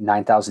out and eat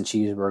 9,000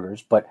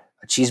 cheeseburgers, but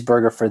a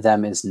cheeseburger for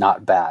them is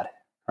not bad,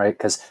 right?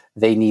 Because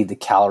they need the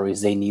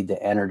calories, they need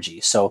the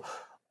energy. So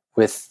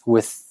with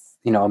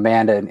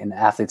Amanda and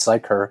athletes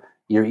like her,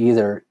 you're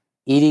either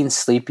eating,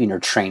 sleeping, or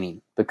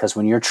training. Because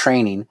when you're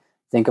training,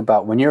 think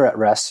about when you're at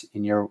rest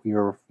and you're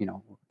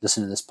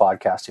listening to this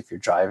podcast, if you're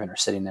driving or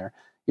sitting there,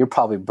 you're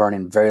probably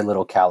burning very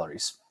little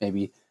calories.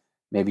 Maybe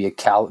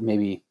 5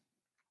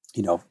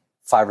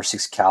 or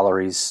 6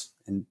 calories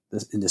in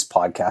this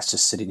podcast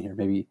just sitting here.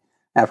 Maybe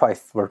probably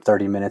we're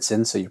 30 minutes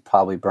in, so you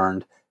probably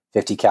burned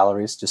 50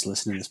 calories just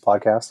listening to this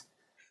podcast.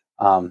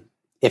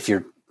 If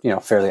you're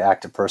fairly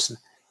active person.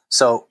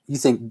 So you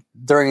think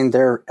during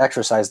their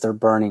exercise, they're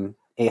burning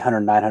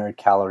 800, 900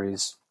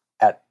 calories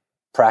at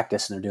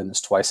practice, and they're doing this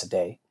twice a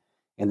day.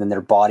 And then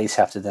their bodies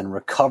have to then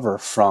recover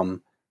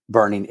from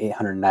burning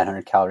 800,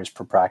 900 calories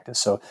per practice.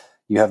 So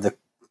you have the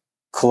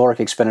caloric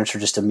expenditure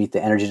just to meet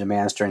the energy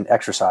demands during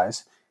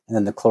exercise, and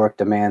then the caloric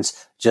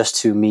demands just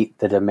to meet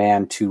the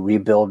demand to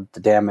rebuild the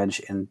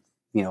damage and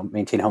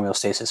maintain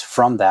homeostasis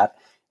from that,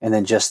 and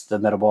then just the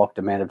metabolic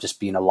demand of just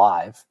being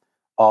alive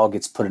all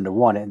gets put into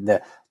one. And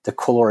the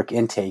caloric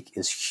intake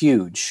is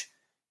huge.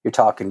 You're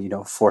talking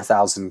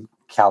 4,000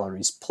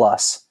 calories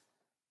plus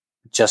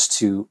just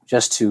to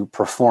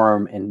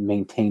perform and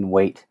maintain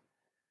weight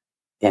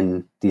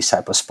in these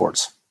type of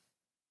sports.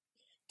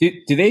 Do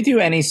they do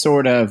any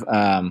sort of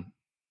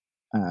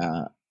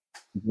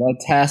blood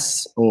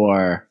tests,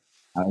 or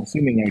I'm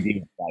assuming they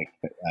do like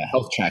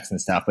health checks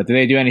and stuff, but do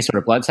they do any sort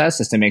of blood tests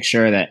just to make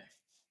sure that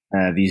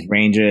these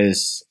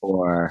ranges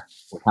or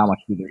how much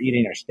food they're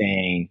eating are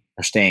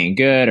staying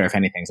good, or if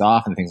anything's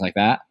off and things like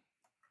that?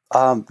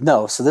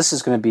 No. So this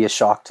is going to be a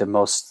shock to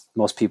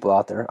most people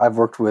out there. I've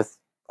worked with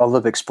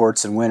Olympic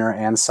sports in winter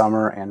and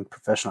summer and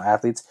professional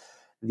athletes.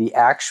 The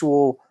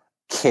actual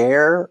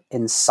care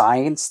and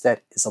science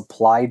that is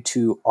applied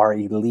to our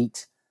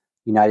elite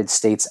United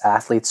States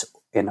athletes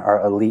and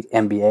our elite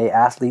NBA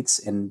athletes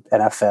in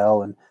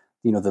NFL and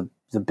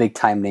the big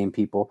time name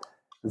people,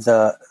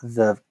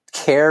 the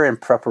care and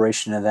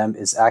preparation of them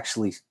is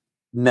actually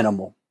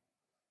minimal.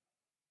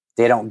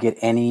 They don't get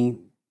any,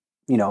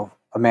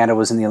 Amanda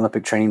was in the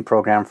Olympic training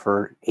program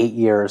for 8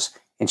 years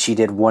and she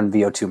did 1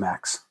 VO2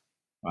 max.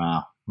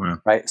 Wow.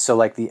 Right. So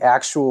like the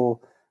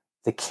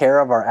care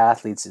of our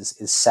athletes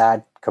is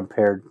sad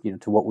compared,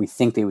 to what we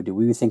think they would do.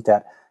 We would think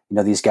that,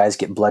 these guys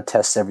get blood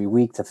tests every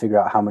week to figure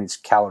out how many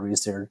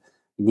calories they're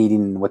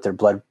needing and what their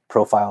blood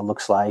profile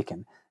looks like.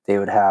 And they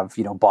would have,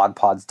 bod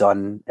pods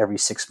done every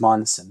 6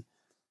 months. And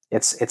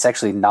it's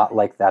actually not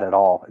like that at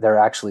all. They're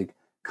actually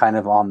kind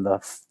of on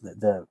the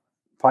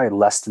probably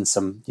less than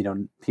some,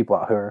 people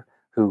out here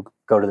who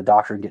go to the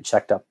doctor and get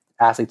checked up.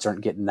 Athletes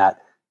aren't getting that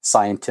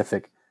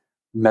scientific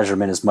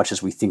measurement as much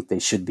as we think they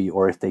should be,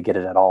 or if they get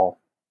it at all.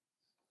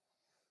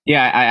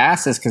 Yeah, I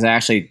asked this because I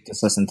actually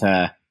just listened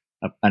to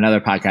another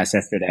podcast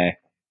yesterday,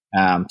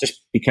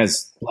 just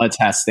because blood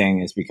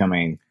testing is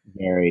becoming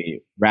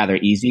rather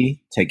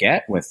easy to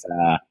get with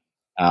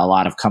a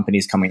lot of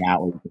companies coming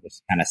out where you can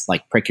just kind of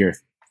like prick your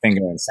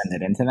finger and send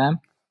it into them.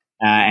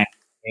 And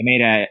he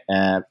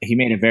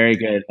made a very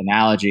good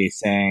analogy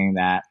saying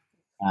that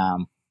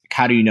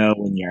how do you know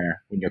when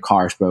your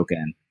car is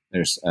broken?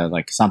 There's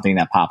like something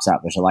that pops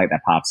up. There's a light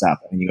that pops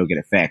up, and you go get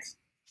it fixed.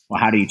 Well,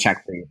 how do you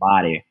check for your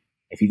body?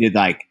 If you did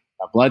like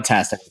a blood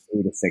test every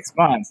 3 to 6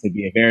 months, it'd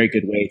be a very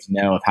good way to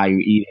know if how you're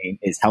eating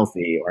is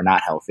healthy or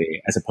not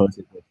healthy, as opposed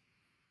to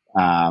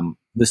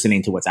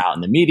listening to what's out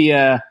in the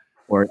media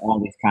or all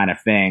these kind of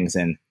things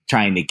and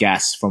trying to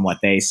guess from what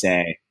they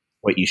say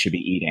what you should be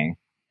eating.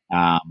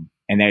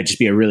 And that'd just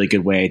be a really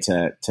good way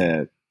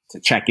to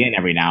check in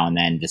every now and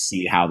then to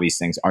see how these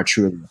things are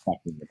truly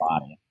affecting your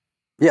body.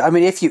 Yeah, I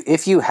mean,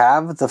 if you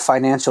have the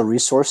financial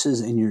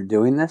resources and you're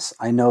doing this,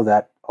 I know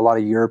that a lot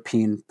of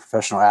European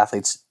professional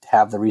athletes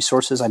have the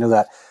resources. I know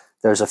that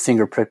there's a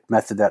finger prick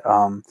method that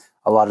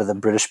a lot of the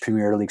British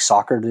Premier League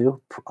soccer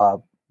do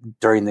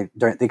during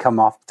they come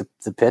off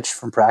the pitch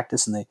from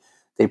practice and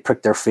they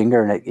prick their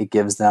finger and it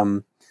gives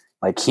them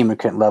like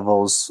hemoglobin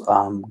levels,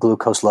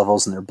 glucose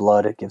levels in their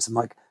blood. It gives them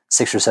like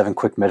 6 or 7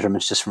 quick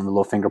measurements just from a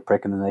little finger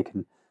prick, and then they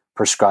can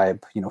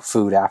prescribe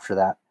food after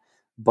that.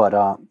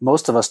 But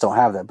most of us don't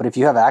have that. But if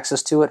you have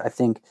access to it, I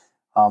think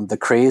the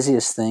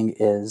craziest thing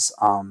is,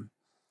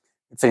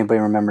 if anybody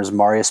remembers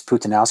Mariusz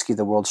Putinowski,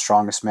 the world's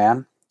strongest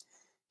man,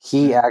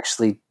 he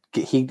actually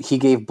he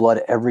gave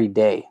blood every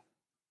day.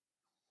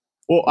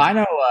 Well, I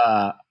know.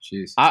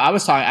 I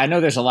was talking. I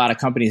know there's a lot of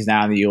companies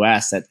now in the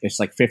U.S. that it's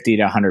like $50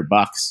 to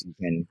 $100. You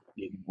can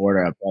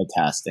order a blood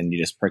test and you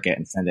just prick it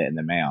and send it in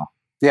the mail.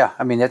 Yeah,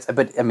 I mean that's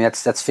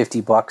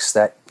 $50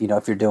 that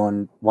if you're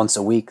doing once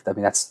a week. I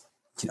mean that's.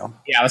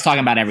 Yeah, I was talking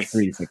about every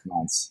 3 to 6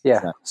 months.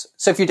 Yeah.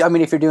 So if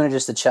you're doing it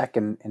just to check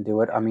and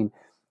do it, I mean,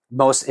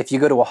 if you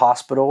go to a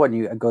hospital and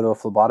you go to a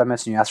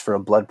phlebotomist and you ask for a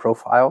blood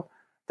profile,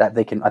 I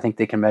think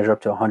they can measure up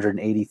to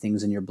 180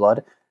 things in your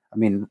blood. I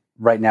mean,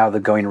 right now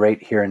the going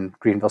rate here in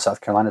Greenville,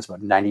 South Carolina is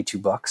about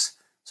 $92.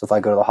 So if I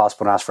go to the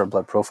hospital and ask for a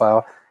blood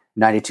profile,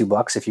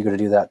 $92. If you're going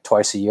to do that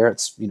twice a year,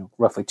 it's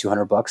roughly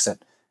 $200.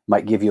 That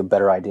might give you a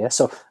better idea.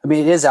 So I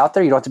mean, it is out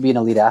there. You don't have to be an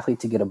elite athlete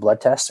to get a blood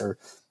test, or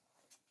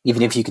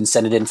even if you can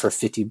send it in for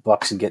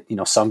 $50 and get,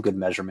 some good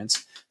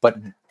measurements. But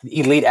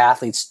elite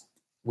athletes,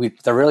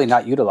 they're really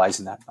not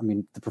utilizing that. I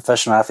mean, the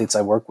professional athletes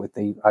I work with,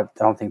 I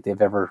don't think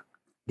they've ever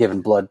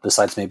given blood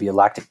besides maybe a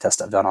lactic test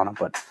I've done on them.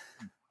 But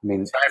I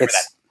mean,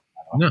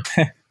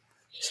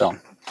 so.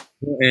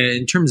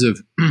 In terms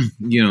of,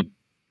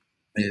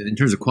 in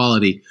terms of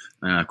quality,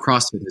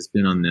 CrossFit has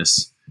been on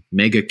this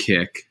mega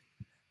kick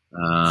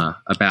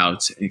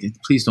about.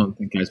 Please don't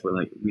think, guys,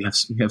 we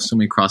have so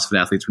many CrossFit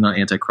athletes. We're not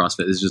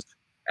anti-CrossFit. It's just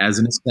as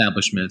an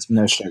establishment,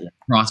 no sugar.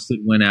 CrossFit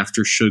went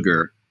after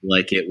sugar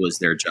like it was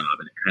their job,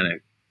 and it kind of,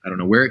 I don't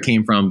know where it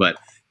came from, but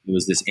it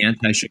was this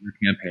anti-sugar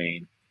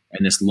campaign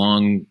and this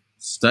long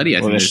study. I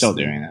think they're still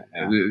doing that.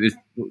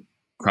 Yeah.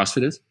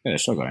 CrossFit is. Yeah, they're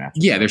still going after.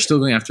 Yeah, they're still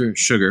going after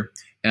sugar.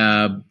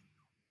 But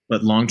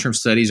long-term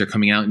studies are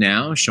coming out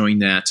now showing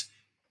that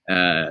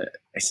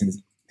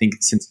since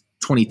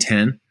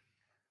 2010,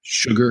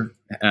 sugar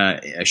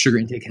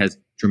intake has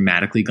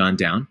dramatically gone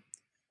down.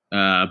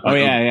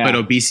 But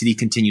obesity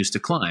continues to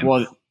climb.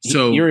 Well,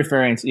 so you're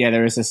referring to,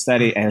 there was a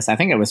study, I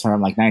think it was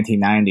from like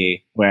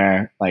 1990,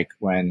 where like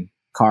when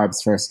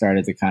carbs first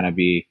started to kind of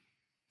be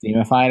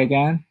demonified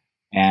again,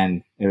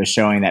 and it was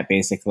showing that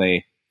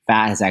basically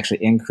fat has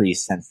actually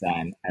increased since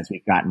then as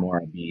we've gotten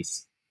more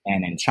obese.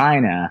 And in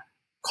China,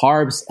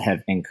 carbs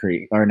have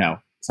increased,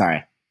 China,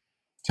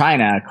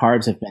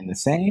 carbs have been the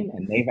same,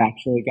 and they've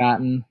actually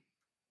gotten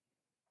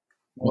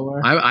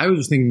lower. I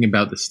was thinking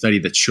about the study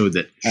that showed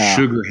that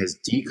sugar has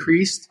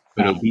decreased,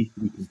 but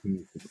obesity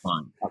continues to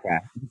climb. Okay.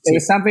 It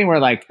was something where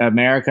like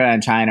America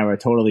and China were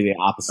totally the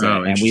opposite,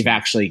 and we've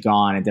actually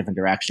gone in different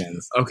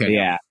directions. Okay.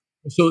 Yeah.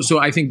 So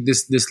I think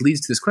this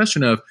leads to this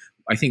question of,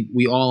 I think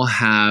we all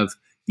have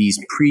these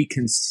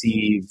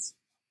preconceived,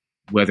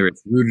 whether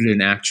it's rooted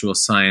in actual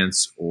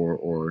science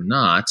or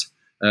not,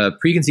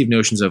 preconceived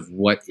notions of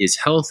what is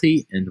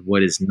healthy and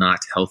what is not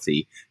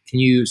healthy. Can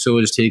you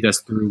just take us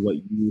through what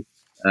you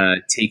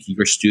take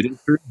your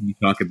students through when you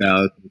talk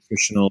about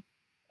nutritional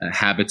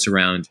habits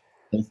around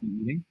healthy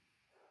eating?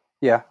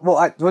 Yeah.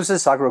 Well, let's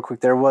just talk real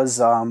quick. There was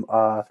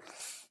that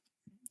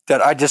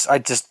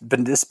it's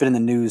been in the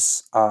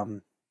news.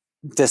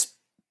 This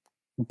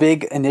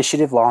big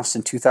initiative launched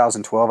in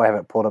 2012. I have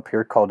it pulled up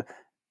here, called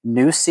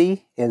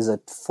NUSI. Is a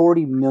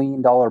 $40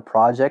 million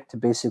project to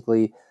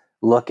basically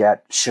look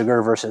at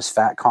sugar versus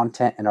fat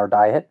content in our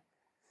diet.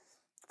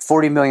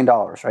 $40 million,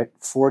 right?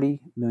 $40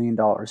 million.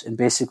 And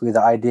basically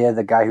the idea,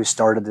 the guy who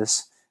started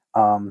this,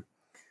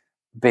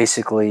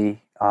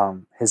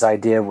 his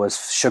idea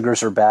was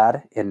sugars are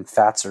bad and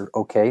fats are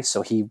okay.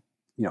 So he,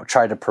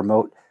 tried to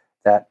promote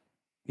that,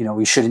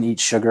 we shouldn't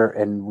eat sugar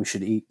and we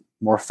should eat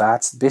more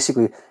fats.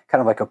 Basically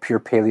kind of like a pure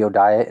paleo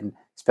diet, and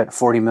spent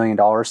 $40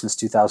 million since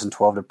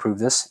 2012 to prove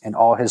this. And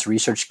all his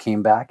research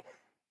came back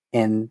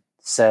and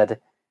said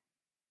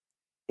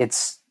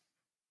it's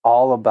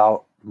all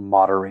about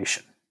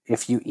moderation.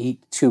 If you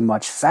eat too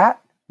much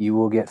fat, you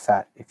will get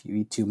fat. If you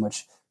eat too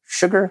much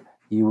sugar,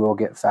 you will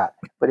get fat.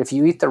 But if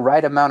you eat the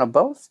right amount of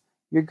both,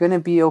 you're going to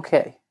be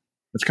okay.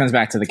 Which comes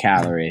back to the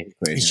calorie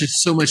equation. It's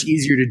just so much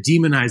easier to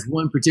demonize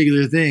one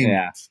particular thing.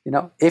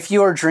 Yeah. If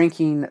you are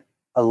drinking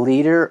a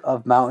liter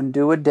of Mountain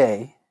Dew a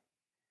day,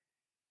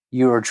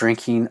 you are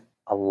drinking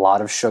a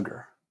lot of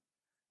sugar.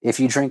 If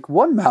you drink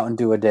one Mountain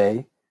Dew a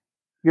day,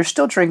 you're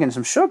still drinking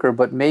some sugar,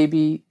 but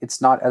maybe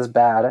it's not as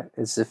bad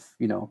as if,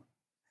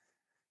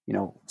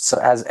 so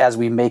as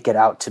we make it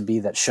out to be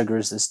that sugar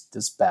is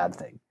this bad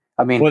thing.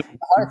 I mean, the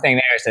hard thing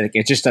there is that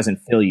it just doesn't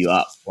fill you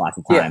up lots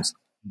of times.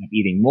 You end up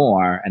eating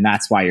more, and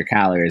that's why your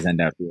calories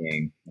end up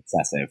being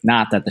excessive.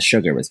 Not that the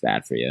sugar was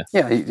bad for you.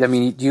 Yeah, I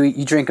mean,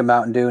 you drink a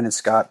Mountain Dew and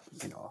it's got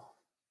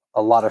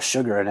a lot of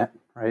sugar in it,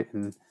 right?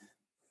 And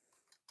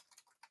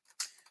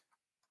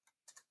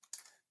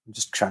I'm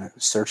just trying to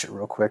search it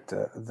real quick.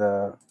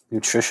 The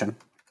nutrition.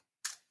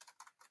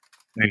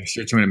 Are you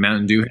searching what a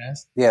Mountain Dew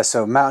has? Yeah,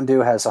 so Mountain Dew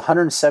has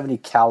 170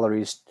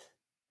 calories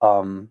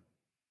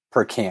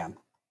per can,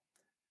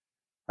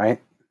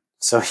 right?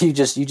 So you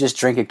just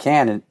drink a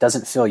can and it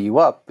doesn't fill you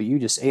up, but you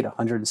just ate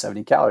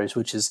 170 calories,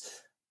 which is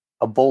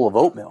a bowl of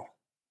oatmeal.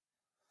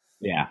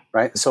 Yeah.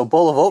 Right. So a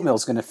bowl of oatmeal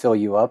is going to fill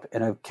you up,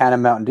 and a can of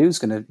Mountain Dew is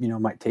going to,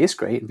 might taste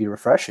great and be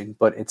refreshing,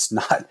 but it's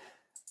not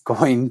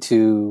going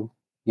to,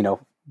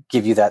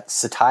 give you that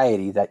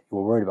satiety that you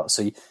were worried about.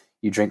 So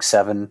you drink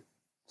seven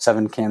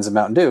cans of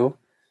Mountain Dew,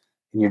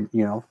 and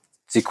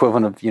it's the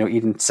equivalent of,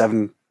 eating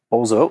 7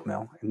 bowls of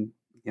oatmeal. And,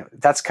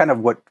 that's kind of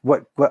what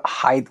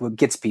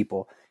gets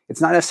people.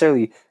 It's not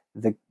necessarily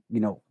the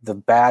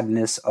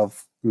badness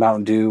of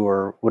Mountain Dew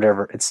or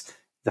whatever. It's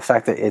the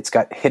fact that it's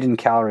got hidden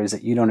calories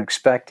that you don't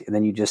expect, and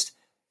then you just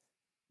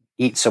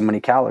eat so many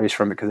calories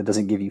from it because it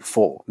doesn't give you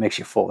full, makes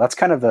you full. That's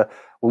kind of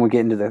when we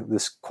get into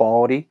this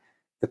quality.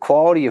 The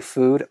quality of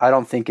food, I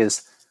don't think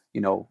is,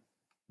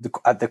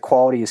 the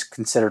quality is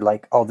considered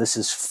like, oh, this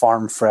is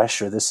farm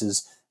fresh, or this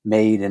is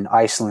made in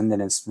Iceland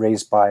and it's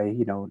raised by,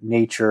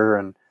 nature.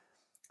 And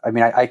I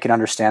mean, I can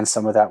understand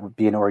some of that would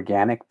be an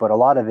organic, but a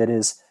lot of it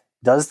is,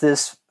 does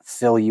this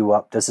fill you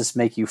up? Does this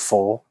make you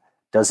full?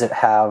 Does it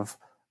have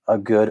a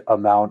good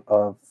amount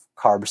of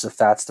carbs, the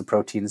fats, the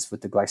proteins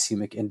with the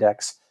glycemic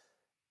index?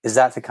 Is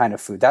that the kind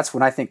of food? That's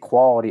when I think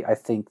quality. I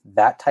think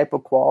that type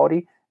of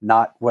quality,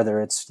 not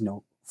whether it's,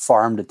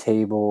 farm to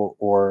table,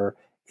 or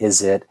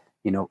is it,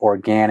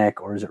 organic,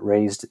 or is it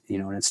raised,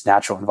 in its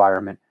natural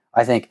environment?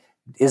 I think,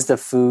 is the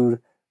food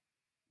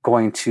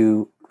going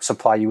to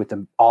supply you with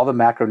all the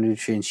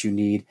macronutrients you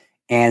need,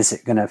 and is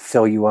it going to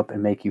fill you up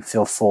and make you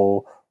feel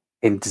full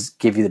and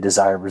give you the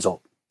desired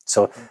result?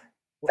 So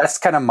that's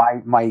kind of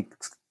my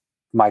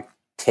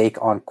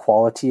take on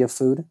quality of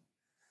food.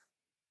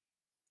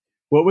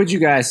 What would you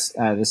guys,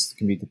 this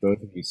can be to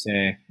both of you,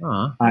 say?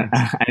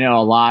 I know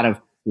a lot of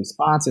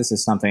responses to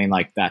something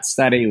like that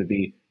study would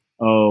be,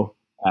 well,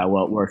 it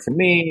worked for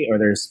me, or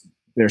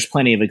there's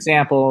plenty of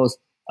examples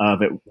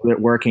of it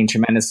working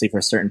tremendously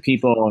for certain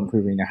people,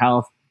 improving their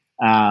health,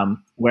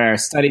 where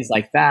studies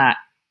like that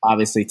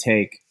obviously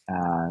take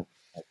the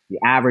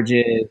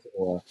averages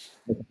or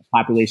look at the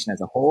population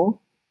as a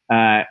whole,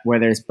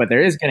 but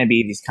there is going to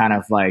be these kind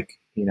of like,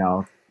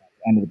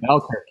 end of the bell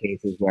curve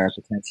cases where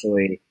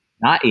potentially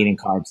not eating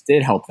carbs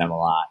did help them a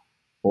lot,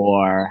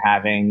 or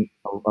having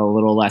a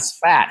little less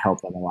fat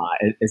helped them a lot.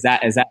 Is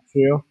that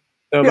true?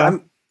 Yeah,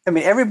 I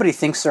mean, everybody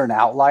thinks they're an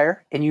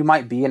outlier, and you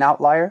might be an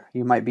outlier.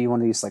 You might be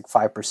one of these like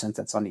 5%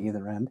 that's on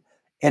either end.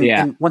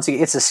 And once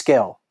again, it's a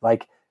scale.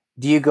 Like,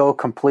 do you go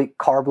complete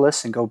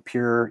carbless and go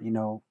pure,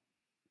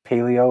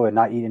 paleo and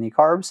not eat any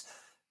carbs?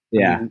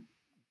 Yeah. I mean,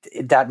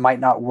 that might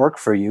not work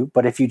for you,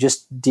 but if you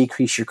just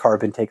decrease your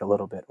carb intake a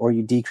little bit, or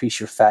you decrease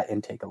your fat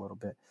intake a little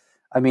bit,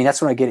 I mean,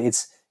 that's when I get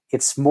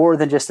it's more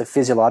than just a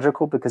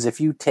physiological, because if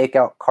you take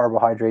out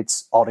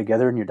carbohydrates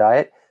altogether in your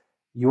diet,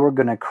 you're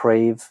going to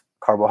crave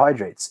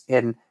carbohydrates.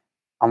 And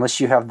unless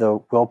you have the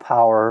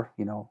willpower,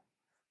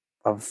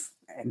 of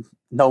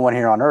no one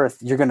here on earth,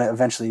 you're going to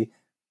eventually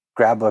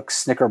grab a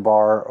Snicker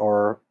bar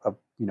or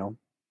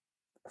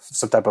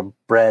some type of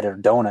bread or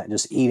donut and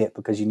just eat it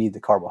because you need the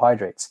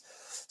carbohydrates.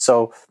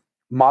 So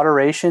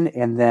moderation,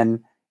 and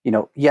then,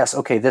 yes,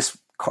 okay, this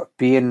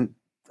being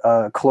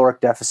a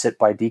caloric deficit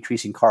by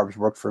decreasing carbs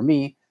worked for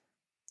me.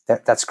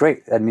 That's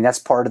great. I mean, that's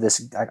part of this.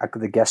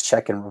 The guest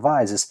check and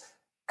revise is,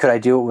 could I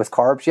do it with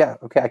carbs? Yeah.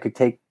 Okay. I could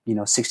take,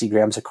 60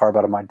 grams of carb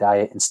out of my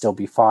diet and still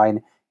be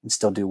fine and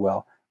still do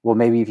well. Well,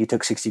 maybe if you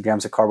took 60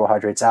 grams of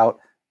carbohydrates out,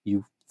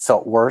 you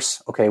felt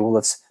worse. Okay. Well,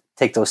 let's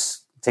take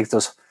those,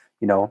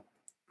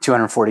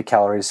 240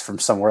 calories from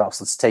somewhere else.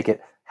 Let's take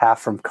it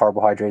half from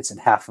carbohydrates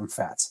and half from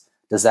fats.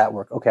 Does that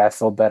work? Okay. I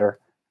feel better.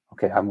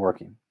 Okay. I'm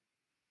working.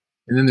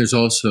 And then there's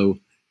also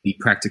the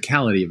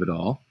practicality of it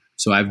all.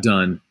 So I've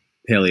done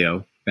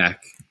paleo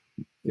back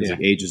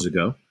ages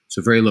ago.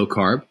 So very low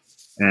carb.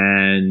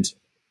 And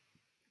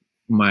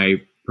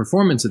my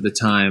performance at the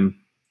time,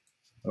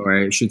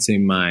 or I should say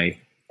my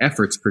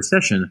efforts per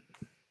session,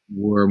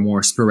 were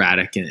more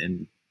sporadic,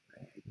 and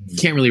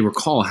can't really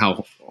recall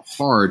how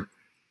hard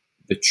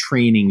the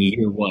training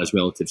year was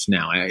relative to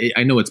now.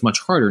 I know it's much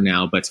harder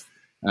now, but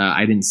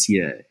I didn't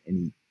see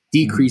any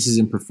decreases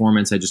in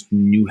performance. I just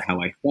knew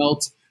how I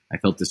felt. I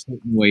felt a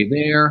certain way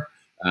there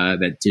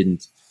that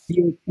didn't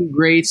feel too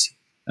great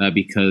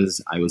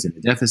because I was in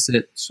a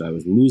deficit, so I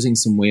was losing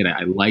some weight.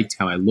 I liked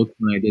how I looked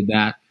when I did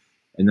that.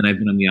 And then I've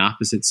been on the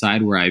opposite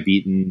side where I've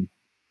eaten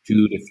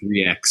 2 to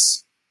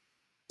 3x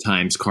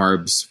times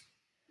carbs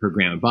per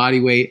gram of body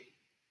weight,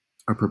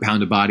 or per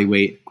pound of body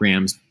weight,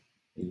 grams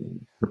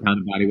per pound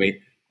of body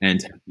weight.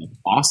 And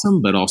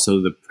awesome, but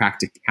also the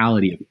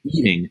practicality of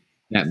eating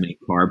that many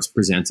carbs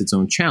presents its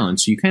own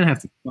challenge. So you kind of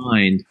have to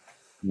find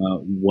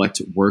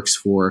what works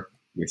for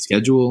your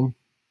schedule,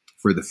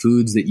 for the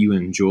foods that you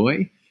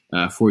enjoy,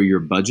 for your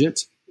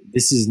budget.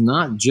 This is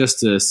not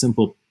just a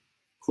simple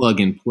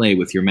plug and play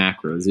with your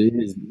macros. It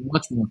is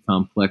much more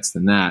complex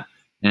than that.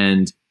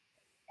 And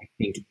I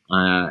think,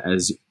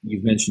 as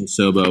you've mentioned,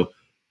 Sobo,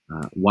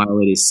 while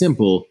it is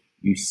simple,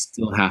 you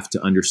still have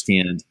to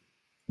understand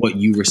what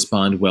you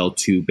respond well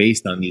to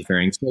based on these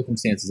varying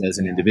circumstances as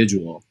an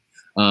individual.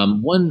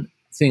 One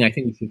thing I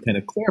think we should kind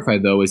of clarify,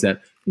 though, is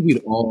that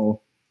we'd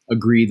all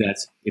agree that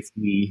if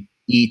we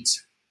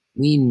eat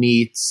lean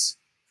meats,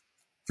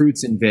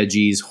 fruits and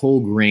veggies,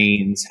 whole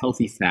grains,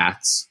 healthy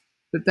fats,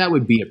 that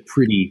would be a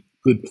pretty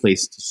good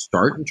place to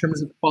start in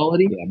terms of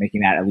quality. Yeah, making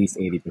that at least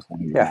 80%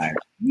 of your diet.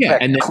 Yeah,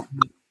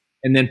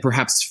 and then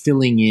perhaps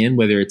filling in,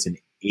 whether it's an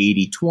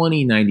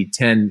 80-20,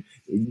 90-10.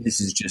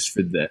 This is just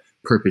for the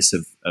purpose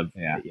of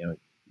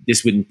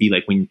this wouldn't be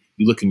like when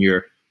you look in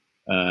your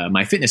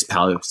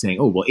MyFitnessPal saying,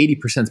 oh, well,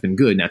 80%'s been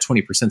good. Now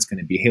 20% is going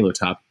to be Halo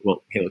Top.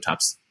 Well, Halo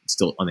Top's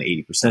still on the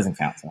 80%. Doesn't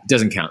count. So.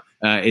 Doesn't count.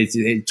 It's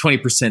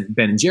 20%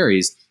 Ben and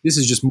Jerry's. This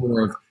is just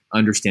more of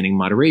understanding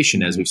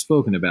moderation, as we've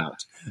spoken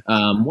about.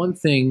 One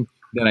thing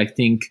that I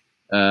think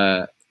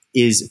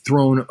is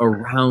thrown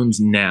around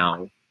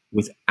now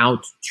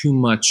without too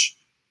much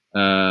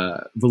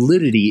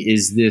validity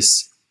is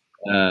this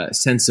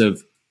sense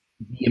of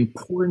the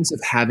importance of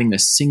having a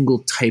single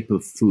type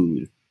of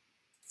food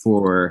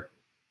for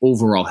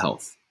overall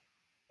health.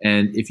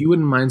 And if you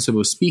wouldn't mind,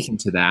 Sobo, speaking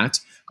to that,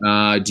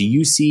 do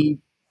you see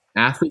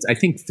athletes? I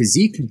think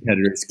physique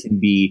competitors can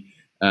be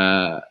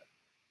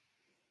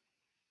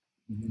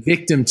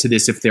victim to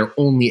this if they're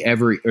only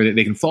ever, or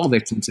they can fall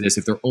victim to this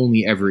if they're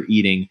only ever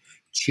eating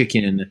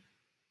chicken,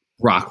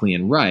 broccoli,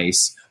 and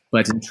rice.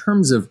 But in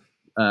terms of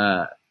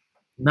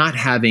not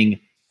having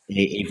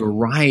a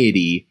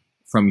variety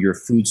from your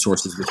food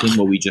sources within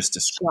what we just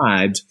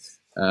described,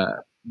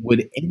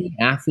 would any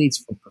athletes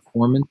for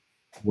performance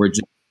who are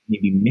just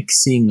maybe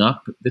mixing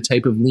up the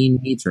type of lean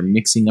meats or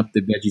mixing up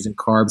the veggies and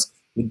carbs,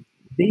 would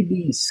they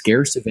be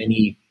scarce of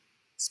any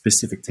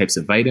specific types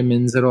of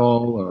vitamins at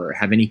all, or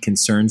have any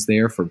concerns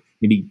there for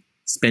maybe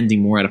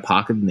spending more out of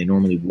pocket than they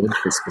normally would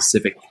for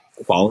specific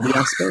quality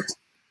aspects?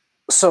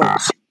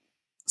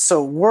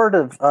 So word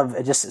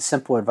of just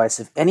simple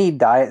advice: if any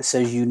diet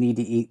says you need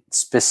to eat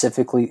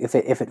specifically, if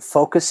it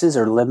focuses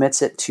or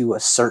limits it to a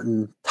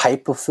certain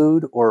type of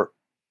food or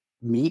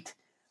meat,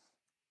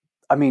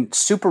 I mean,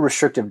 super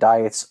restrictive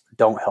diets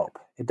don't help.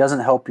 It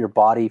doesn't help your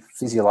body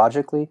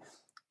physiologically,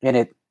 and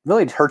it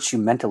really hurts you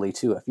mentally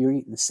too. If you're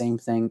eating the same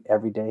thing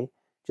every day,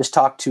 just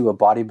talk to a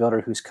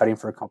bodybuilder who's cutting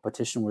for a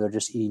competition where they're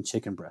just eating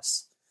chicken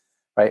breasts,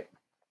 right?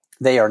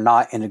 They are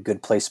not in a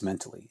good place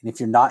mentally. And if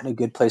you're not in a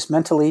good place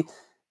mentally,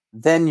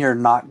 then you're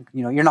not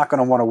going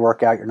to want to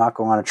work out. You're not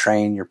going to want to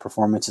train. Your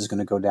performance is going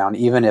to go down,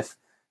 even if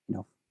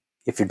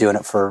you're doing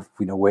it for,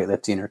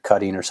 weightlifting or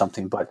cutting or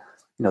something. But,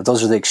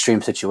 those are the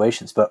extreme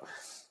situations. But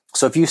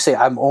so if you say,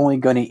 I'm only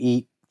going to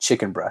eat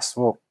chicken breasts,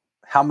 well,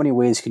 how many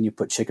ways can you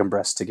put chicken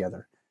breasts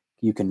together?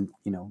 You can,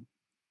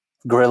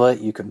 grill it,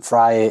 you can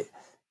fry it,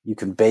 you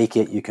can bake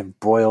it, you can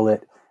broil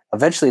it.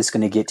 Eventually it's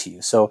going to get to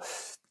you. So,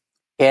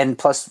 and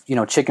plus,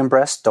 chicken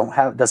breast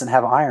doesn't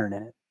have iron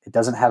in it. It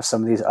doesn't have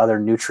some of these other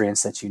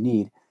nutrients that you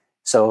need.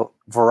 So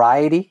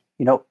variety,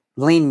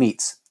 lean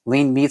meats.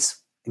 Lean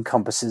meats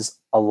encompasses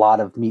a lot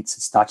of meats.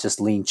 It's not just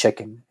lean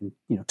chicken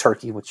and,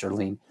 turkey, which are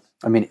lean.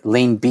 I mean,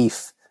 lean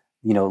beef,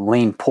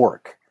 lean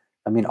pork.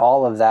 I mean,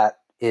 all of that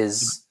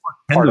is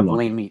part of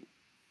lean meat,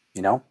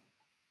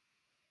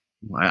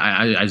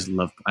 I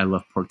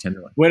love pork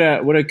tenderloin. What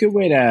a good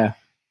way to,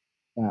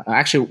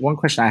 actually one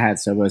question I had,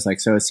 Sobo,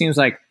 is so it seems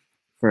like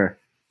for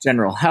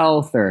general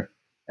health or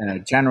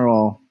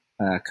general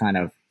kind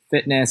of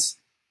fitness,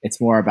 it's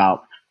more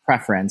about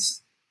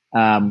preference.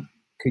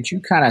 Could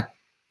you kind of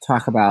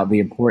talk about the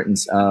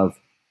importance of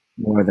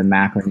more of the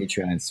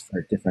macronutrients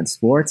for different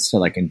sports? So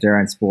like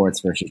endurance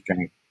sports versus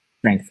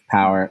strength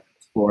power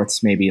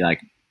sports, maybe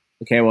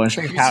okay, well, in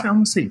strength power, I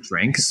almost say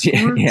drank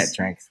sports. yeah,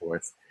 drank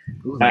sports.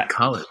 Ooh, like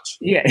college.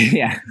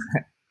 Yeah.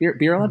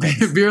 Beer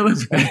Olympics. Beer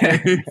Olympics.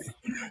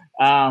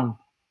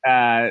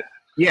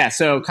 Yeah.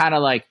 So kind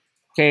of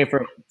okay,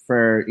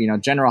 for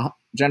general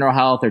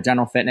health or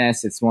general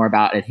fitness, it's more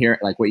about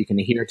what you can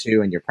adhere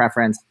to and your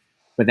preference.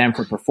 But then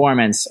for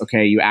performance,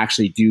 okay, you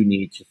actually do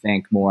need to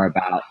think more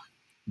about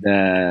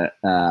the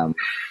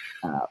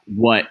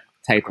what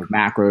type of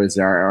macros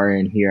are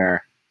in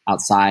here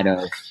outside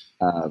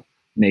of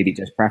maybe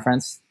just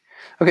preference.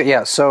 Okay,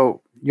 yeah.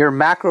 So your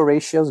macro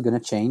ratio is going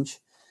to change.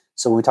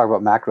 So when we talk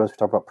about macros, we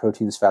talk about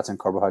proteins, fats, and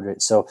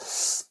carbohydrates. So,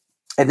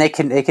 and they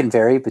can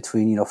vary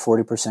between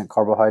 40%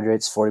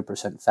 carbohydrates,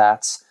 40%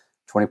 fats,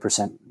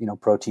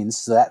 20% proteins.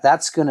 So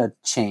that's going to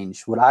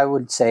change. What I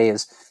would say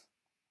is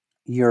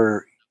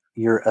your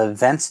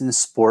events in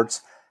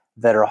sports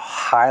that are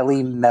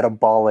highly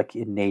metabolic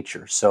in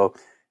nature. So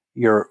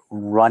you're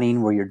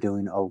running, where you're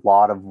doing a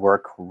lot of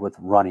work with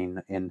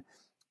running, and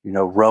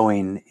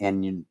rowing,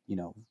 and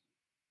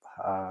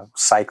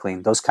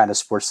cycling, those kind of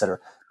sports that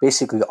are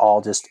basically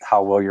all just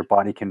how well your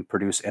body can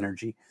produce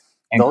energy.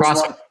 And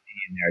CrossFit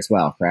in there as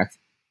well, correct?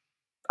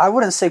 I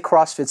wouldn't say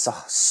CrossFit's a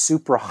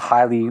super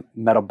highly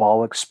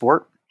metabolic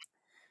sport.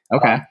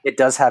 Okay. It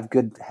does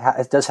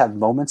have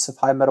moments of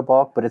high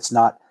metabolic, but it's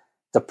not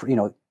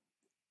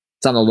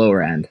it's on the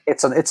lower end.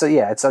 It's in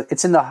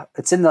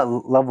the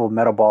level of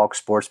metabolic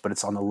sports, but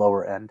it's on the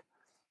lower end.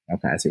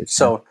 Okay, I see what you're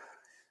saying.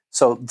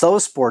 So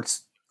those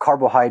sports,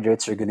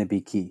 carbohydrates are going to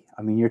be key.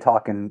 I mean, you're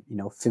talking,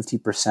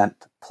 50%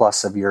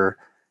 plus of your,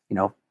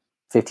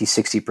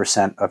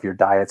 50-60% of your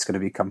diet's going to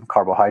become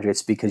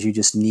carbohydrates, because you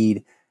just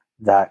need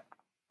that,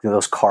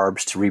 those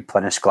carbs to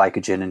replenish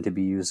glycogen and to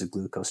be used as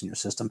glucose in your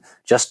system,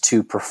 just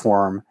to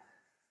perform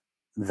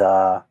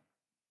the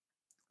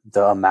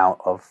amount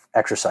of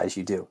exercise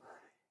you do.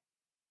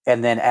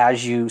 And then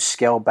as you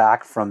scale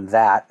back from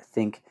that,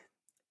 think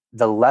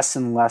the less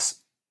and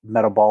less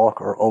metabolic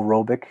or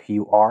aerobic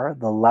you are,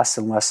 the less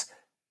and less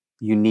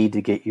you need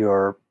to get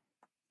your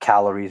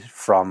calories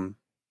from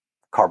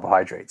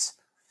carbohydrates.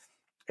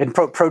 And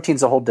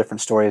protein's a whole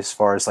different story, as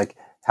far as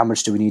how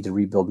much do we need to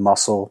rebuild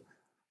muscle,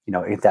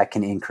 if that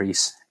can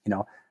increase,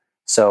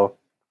 So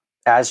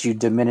as you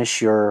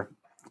diminish your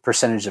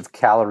percentage of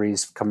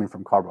calories coming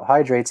from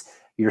carbohydrates,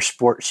 your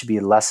sport should be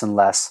less and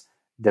less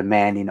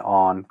demanding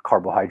on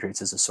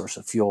carbohydrates as a source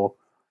of fuel,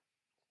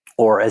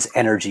 or as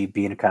energy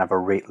being kind of a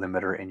rate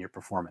limiter in your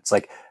performance.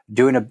 Like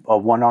doing a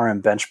 1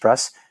 RM bench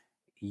press,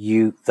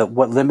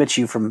 what limits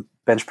you from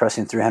bench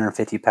pressing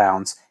 350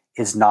 pounds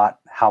is not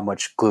how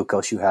much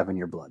glucose you have in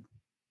your blood,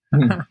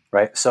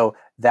 right? So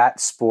that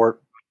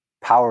sport,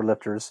 power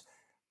lifters,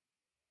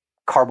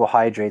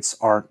 carbohydrates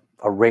aren't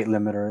a rate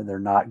limiter. They're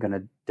not going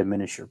to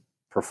diminish your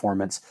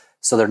performance,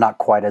 so they're not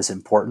quite as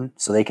important.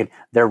 So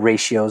their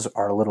ratios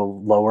are a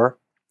little lower.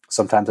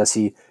 Sometimes I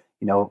see,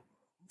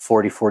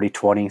 40, 40,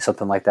 20,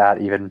 something like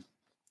that, even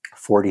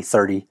 40,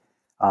 30,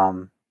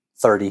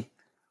 30.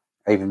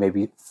 or even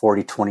maybe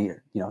 40, 20,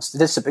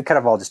 so it kind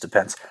of all just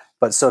depends.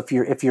 But so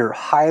if you're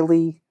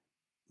highly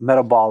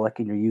metabolic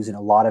and you're using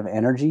a lot of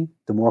energy,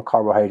 the more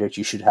carbohydrates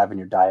you should have in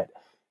your diet,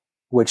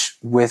 which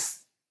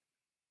with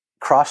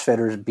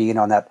CrossFitters being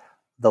on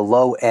the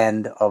low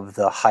end of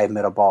the high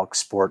metabolic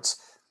sports,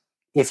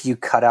 if you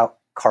cut out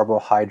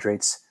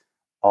carbohydrates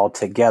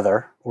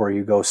altogether or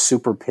you go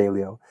super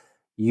paleo,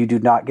 you do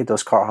not get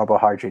those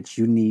carbohydrates.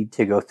 You need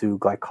to go through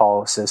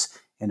glycolysis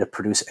and to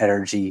produce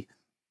energy,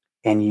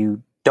 and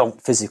you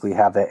don't physically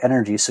have that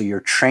energy. So your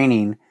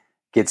training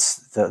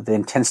gets the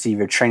intensity of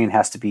your training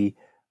has to be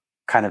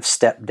kind of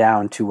stepped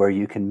down to where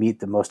you can meet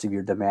the most of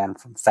your demand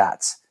from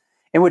fats.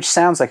 And which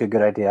sounds like a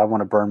good idea. I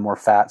want to burn more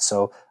fat,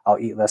 so I'll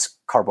eat less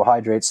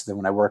carbohydrates. Then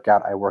when I work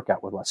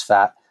out with less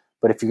fat.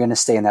 But if you're going to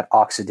stay in that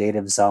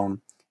oxidative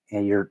zone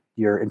and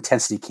your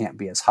intensity can't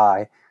be as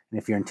high, and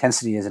if your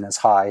intensity isn't as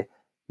high,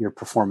 your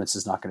performance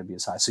is not going to be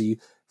as high. So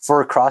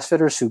for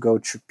CrossFitters who go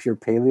pure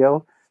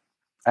paleo,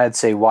 I'd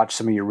say watch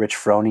some of your Rich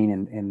Froning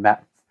and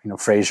Matt,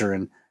 Fraser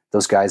and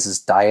those guys'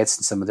 diets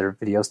and some of their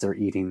videos. They're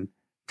eating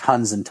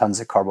tons and tons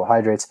of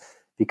carbohydrates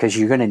because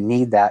you're going to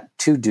need that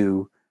to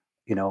do,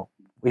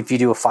 if you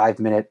do a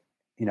 5-minute,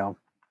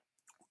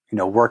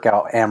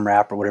 workout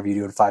AMRAP or whatever you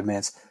do in 5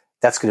 minutes,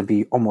 that's going to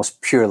be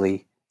almost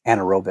purely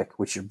anaerobic,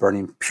 which you're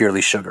burning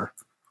purely sugar.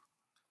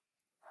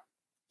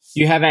 Do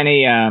you have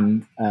any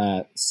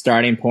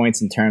starting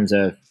points in terms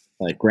of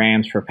like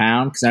grams per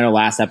pound? Because I know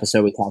last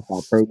episode we talked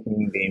about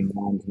protein being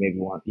 1 to maybe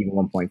even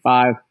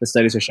 1.5. The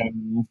studies are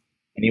showing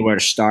anywhere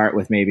to start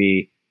with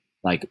maybe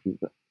like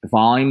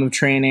volume of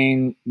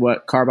training,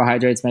 what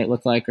carbohydrates might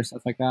look like or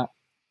stuff like that.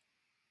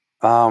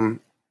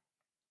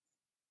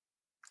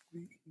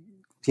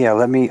 Yeah,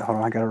 hold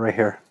on, I got it right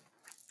here.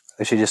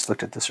 I actually just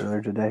looked at this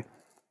earlier today.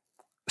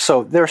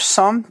 So there's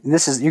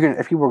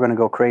if people are going to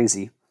go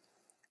crazy,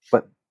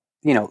 but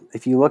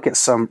if you look at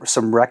some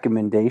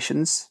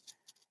recommendations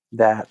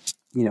that,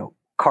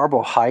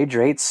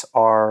 carbohydrates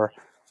are,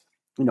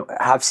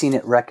 I've seen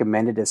it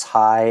recommended as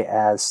high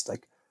as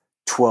like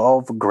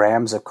 12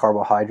 grams of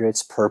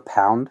carbohydrates per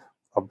pound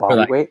of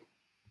body weight.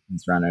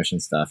 It's run ocean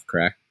stuff,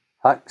 correct?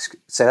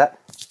 Say that?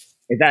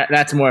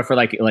 That's more for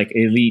like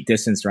elite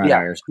distance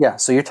runners. Yeah.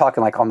 So you're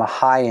talking like on the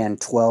high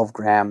end, 12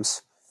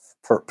 grams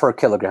per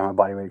kilogram of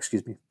body weight,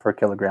 per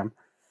kilogram.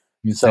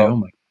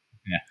 So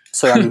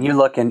I mean, you're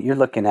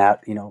looking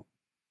at,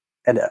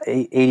 at an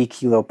 80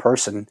 kilo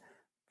person,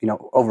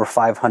 over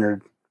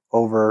 500,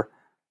 over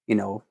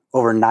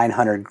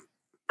 900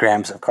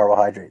 grams of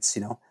carbohydrates,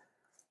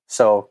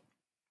 So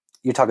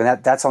you're talking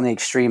that's on the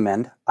extreme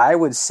end. I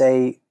would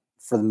say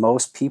for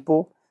most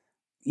people,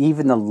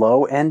 even the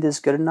low end is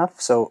good enough.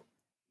 So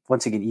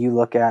once again, you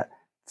look at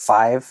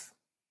 5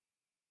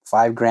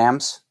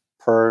 grams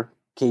per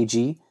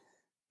kg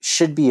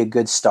should be a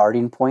good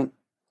starting point.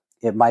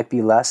 It might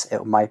be less,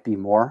 it might be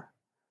more.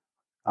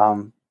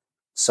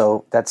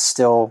 So that's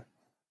still,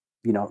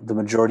 the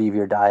majority of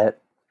your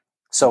diet.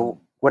 So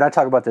when I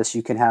talk about this,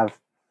 you can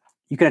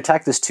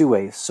attack this 2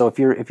 ways. So if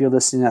you're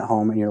listening at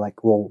home and you're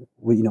like, well,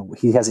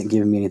 he hasn't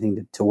given me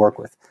anything to work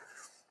with.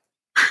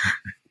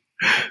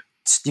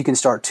 You can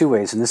start 2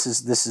 ways. And this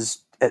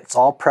is, it's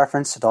all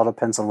preference. It all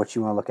depends on what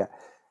you want to look at.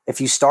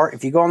 If you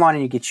go online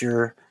and you get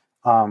your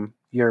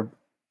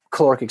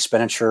caloric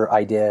expenditure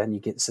idea and you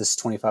get this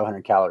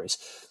 2,500 calories,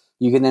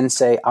 you can then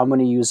say, I'm going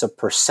to use a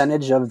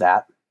percentage of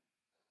that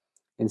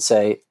and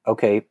say,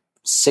 okay,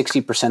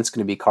 60% is going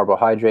to be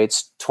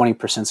carbohydrates,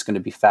 20% is going to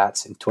be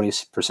fats, and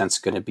 20% is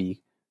going to be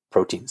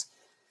proteins.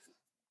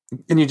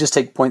 And you just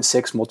take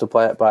 0.6,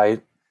 multiply it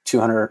by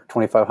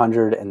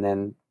 2,500, and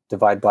then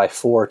divide by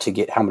 4 to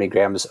get how many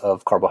grams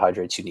of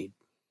carbohydrates you need.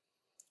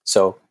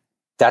 So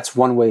that's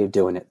one way of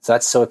doing it.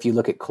 So if you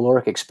look at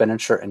caloric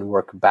expenditure and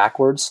work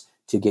backwards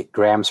to get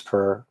grams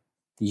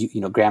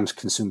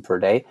consumed per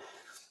day,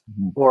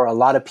 or a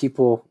lot of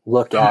people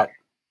look at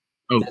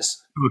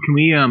this. Oh, can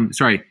we?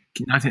 Sorry,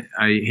 I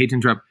hate to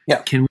interrupt.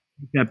 Yeah. Can we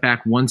take that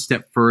back one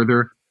step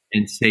further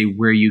and say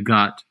where you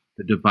got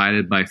the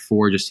divided by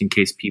 4, just in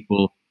case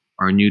people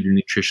are new to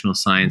nutritional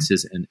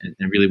sciences and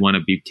really want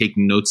to be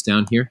taking notes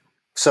down here?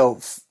 So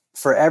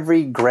for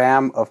every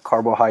gram of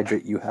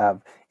carbohydrate you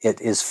have,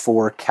 it is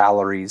 4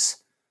 calories,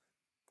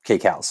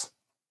 kcals.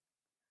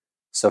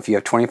 So if you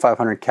have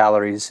 2,500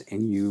 calories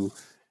and you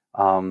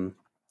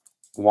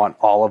want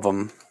all of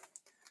them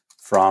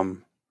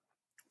from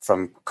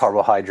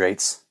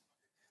carbohydrates,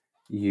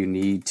 you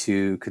need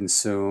to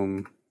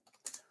consume,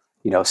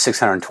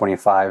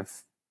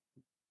 625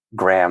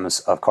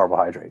 grams of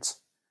carbohydrates.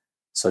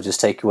 So just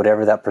take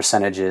whatever that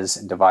percentage is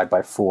and divide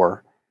by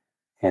 4,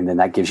 and then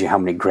that gives you how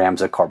many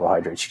grams of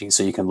carbohydrates you need.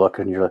 So you can look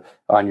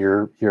on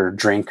your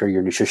drink or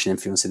your nutrition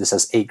info and say this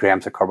has 8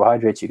 grams of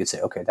carbohydrates. You could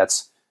say, okay,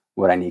 that's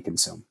what I need to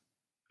consume.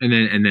 And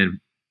then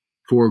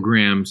 4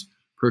 grams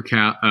per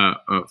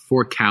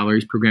 4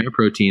 calories per gram of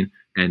protein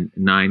and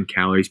 9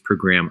 calories per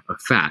gram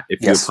of fat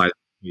if you apply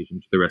the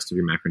equation to the rest of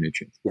your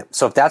macronutrients. Yeah.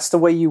 So if that's the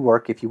way you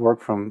work, if you work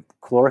from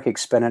caloric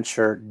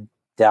expenditure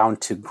down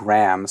to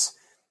grams,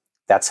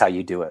 that's how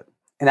you do it.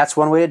 And that's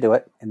one way to do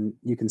it. And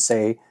you can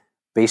say,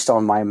 based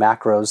on my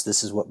macros,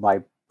 this is what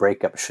my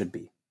breakup should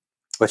be,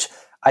 which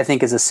I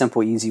think is a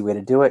simple, easy way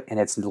to do it, and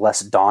it's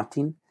less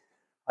daunting.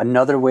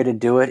 Another way to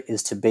do it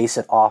is to base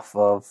it off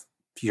of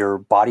your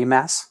body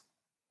mass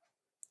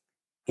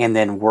and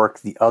then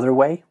work the other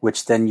way,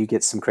 which then you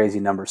get some crazy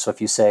numbers. So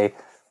if you say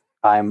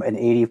I'm an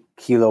 80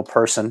 kilo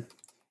person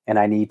and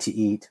I need to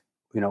eat,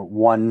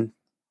 let's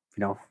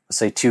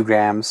say 2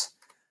 grams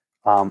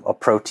of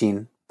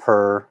protein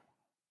per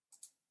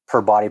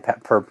body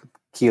per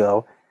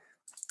kilo,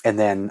 and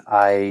then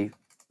I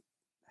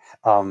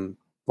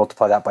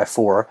multiply that by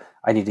 4,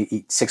 I need to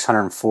eat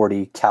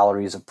 640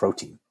 calories of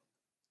protein.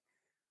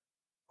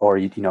 Or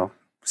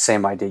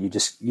same idea. You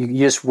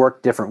just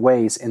work different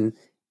ways, and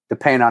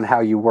depending on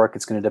how you work,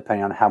 it's going to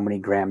depend on how many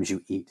grams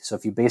you eat. So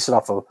if you base it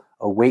off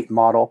a weight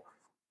model,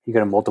 you're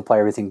going to multiply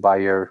everything by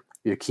your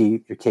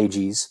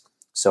kgs.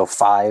 So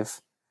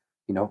 5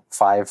 on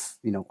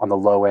the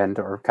low end,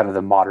 or kind of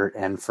the moderate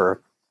end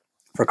for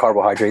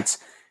carbohydrates.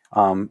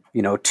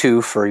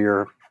 2 for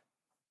your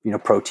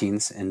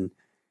proteins, and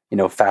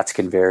fats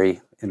can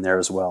vary in there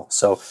as well.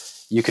 So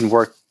you can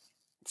work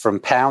from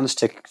pounds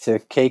to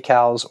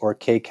kcals, or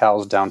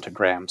kcals down to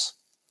grams.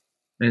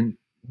 And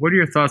what are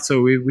your thoughts?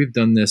 So we've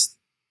done this,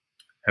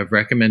 have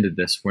recommended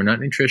this. We're not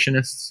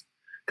nutritionists.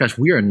 Gosh,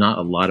 we are not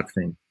a lot of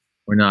things.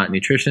 We're not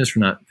nutritionists.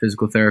 We're not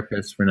physical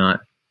therapists. We're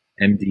not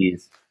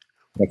MDs.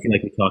 I feel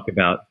like we talk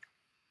about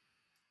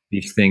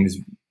these things.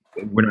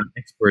 We're not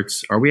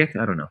experts. Are we? I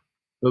don't know.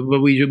 But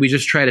we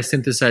just try to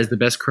synthesize the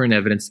best current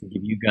evidence to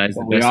give you guys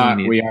the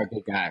best. We are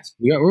good guys.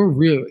 We're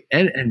real.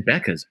 And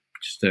Becca's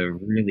just a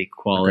really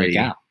quality,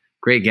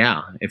 great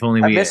gal. If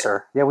only I miss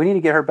her. Yeah, we need to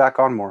get her back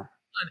on more.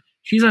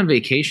 She's on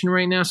vacation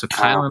right now, so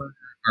Kyle and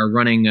I are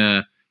running.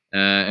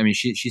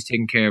 She's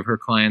taking care of her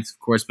clients, of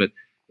course, but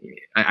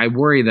I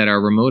worry that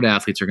our remote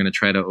athletes are going to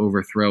try to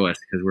overthrow us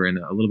because we're in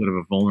a little bit of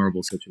a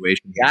vulnerable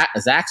situation.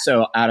 Zach's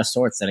so out of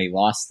sorts that he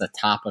lost the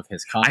top of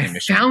his coffee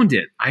machine.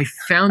 I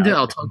found it.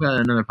 I'll talk about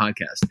it in another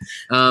podcast.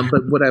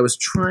 But what I was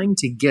trying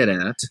to get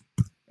at,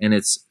 and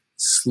it's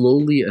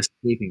slowly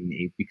escaping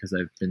me because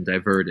I've been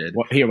diverted.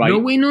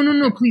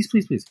 No, please,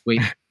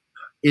 wait.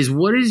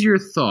 What is your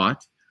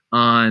thought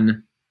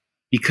on,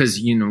 because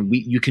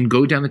you can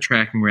go down the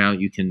tracking route,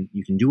 you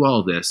can do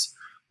all this,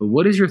 but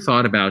what is your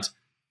thought about,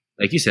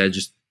 like you said,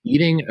 just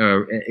eating,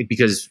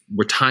 because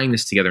we're tying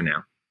this together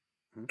now.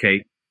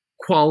 Okay.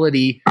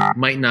 Quality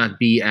might not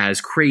be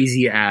as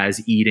crazy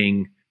as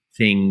eating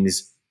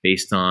things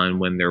based on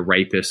when they're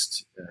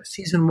ripest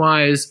season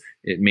wise.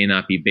 It may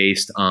not be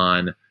based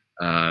on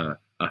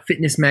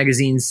fitness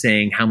magazines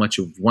saying how much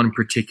of one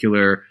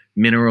particular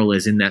mineral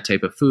is in that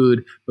type of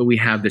food, but we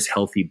have this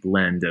healthy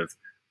blend of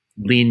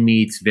lean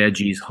meats,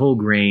 veggies, whole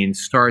grains.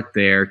 Start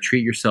there.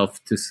 Treat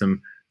yourself to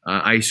some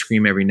ice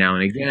cream every now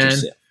and again.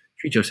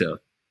 Treat yourself.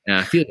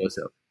 Feel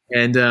yourself.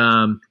 And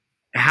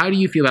how do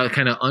you feel about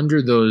kind of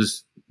under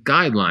those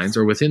guidelines,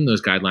 or within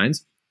those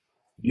guidelines,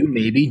 you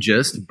maybe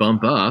just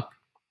bump up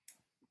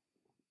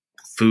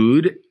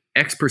food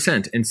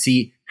X% and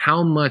see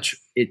how much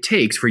it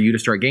takes for you to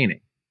start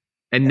gaining.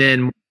 And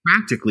then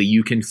practically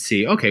you can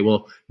see, okay,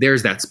 well,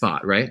 there's that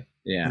spot, right?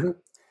 Yeah. Mm-hmm.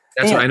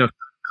 That's what I know.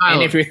 Kyle,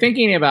 and if you're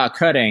thinking about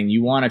cutting,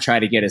 you want to try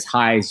to get as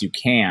high as you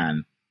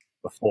can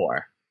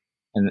before.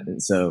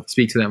 And so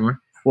speak to that more.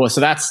 Well, so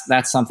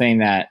that's something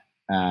that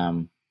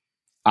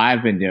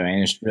I've been doing,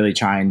 is really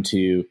trying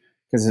to,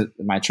 because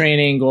my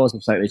training goals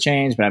have slightly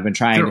changed, but I've been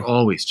trying. They're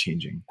always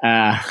changing.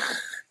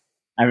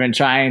 I've been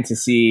trying to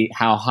see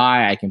how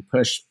high I can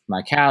push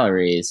my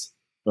calories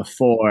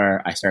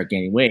before I start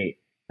gaining weight.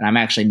 And I'm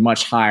actually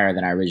much higher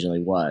than I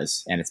originally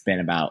was. And it's been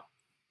about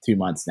 2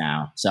 months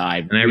now. So I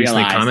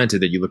recently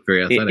commented that you look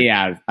very athletic.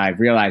 I've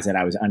realized that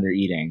I was under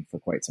eating for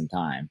quite some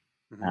time.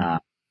 Mm-hmm.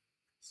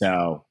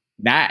 So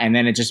that, and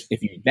then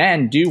if you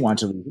then do want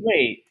to lose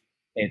weight,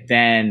 it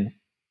then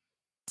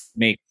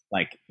makes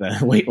like the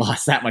weight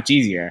loss that much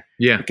easier.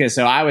 Yeah. Because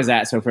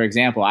for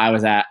example, I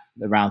was at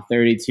around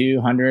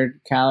 3,200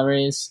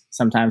 calories,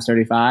 sometimes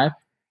 35,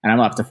 and I'm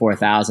up to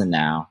 4,000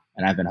 now.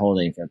 And I've been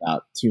holding for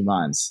about 2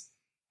 months.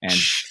 And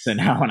so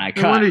now when I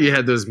cut, I wonder you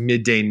had those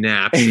midday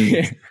naps.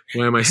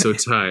 Why am I so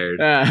tired?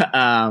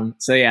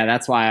 So yeah,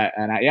 that's why.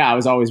 I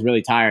was always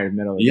really tired in the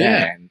middle of the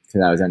day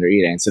because I was under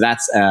eating. So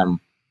that's,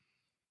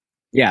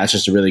 it's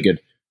just a really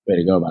good way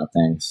to go about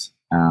things.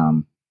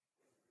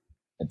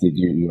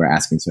 You were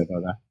asking so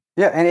about that?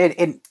 Yeah. And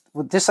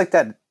it just like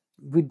that,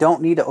 we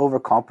don't need to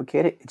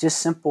overcomplicate it. It's just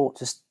simple.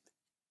 Just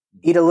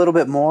eat a little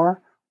bit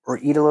more or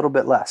eat a little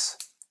bit less.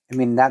 I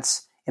mean,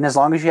 and as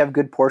long as you have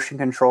good portion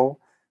control,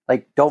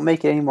 like, don't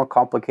make it any more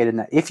complicated than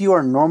that. If you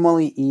are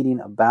normally eating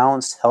a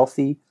balanced,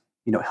 healthy,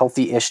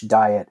 healthy-ish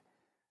diet,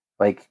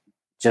 like,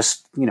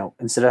 just,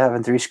 instead of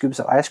having 3 scoops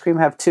of ice cream,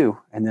 have 2.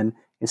 And then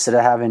instead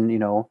of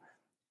having,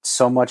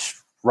 so much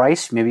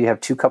rice, maybe you have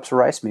 2 cups of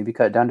rice, maybe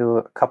cut it down to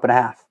a cup and a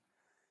half.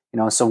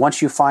 So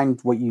once you find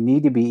what you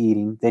need to be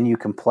eating, then you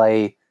can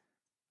play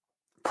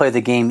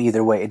the game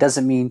either way. It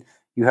doesn't mean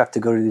you have to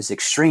go to these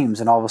extremes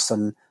and all of a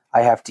sudden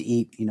I have to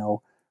eat,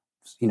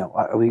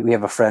 we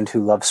have a friend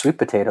who loves sweet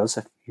potatoes,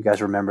 if you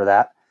guys remember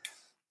that.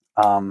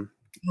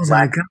 Oh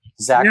Zach, my God.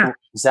 Zach, Yeah.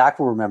 Zach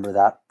will remember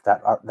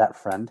that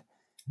friend.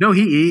 No,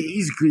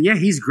 he's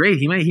great.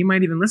 He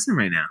might even listen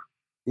right now.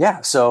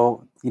 Yeah.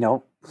 So,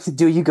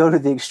 do you go to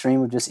the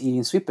extreme of just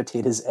eating sweet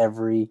potatoes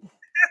every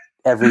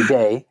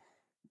day?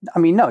 I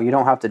mean, no, you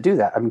don't have to do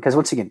that. I mean, because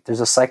once again,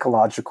 there's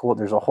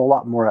a whole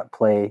lot more at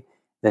play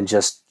than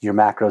just your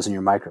macros and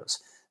your micros.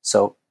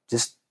 So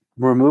just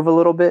remove a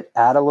little bit,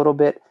 add a little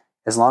bit.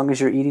 As long as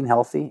you're eating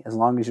healthy, as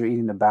long as you're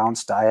eating a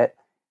balanced diet,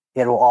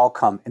 it'll all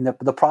come. And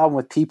the problem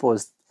with people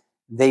is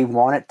they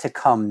want it to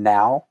come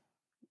now.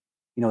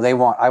 I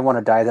want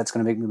a diet that's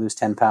going to make me lose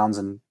 10 pounds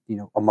in,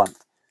 a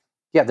month.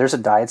 Yeah, there's a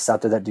diets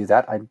out there that do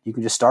that. You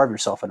can just starve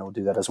yourself and it'll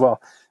do that as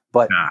well.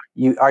 But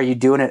are you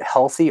doing it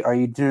healthy? Are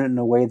you doing it in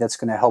a way that's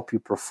going to help you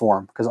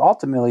perform? Because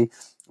ultimately,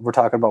 we're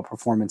talking about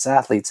performance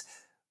athletes.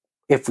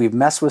 If we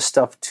mess with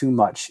stuff too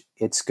much,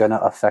 it's going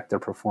to affect their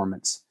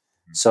performance.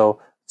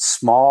 So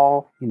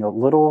small,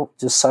 little,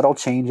 just subtle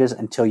changes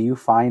until you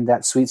find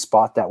that sweet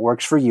spot that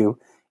works for you.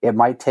 It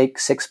might take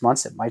 6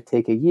 months. It might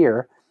take a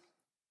year.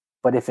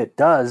 But if it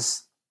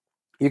does,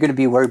 you're going to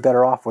be way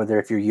better off whether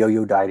if you're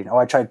yo-yo dieting. Oh,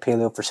 I tried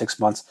paleo for 6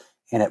 months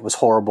and it was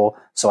horrible.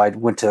 So I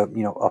went to,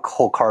 a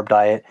whole carb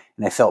diet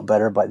and I felt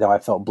better, but now I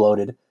felt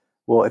bloated.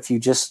 Well, if you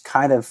just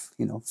kind of,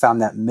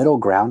 found that middle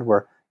ground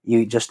where you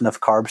eat just enough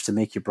carbs to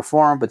make you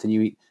perform, but then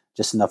you eat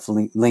just enough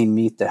lean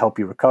meat to help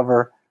you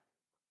recover,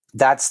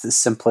 that's the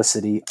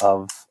simplicity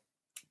of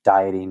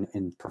dieting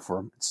and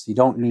performance. You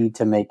don't need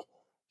to make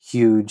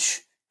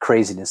huge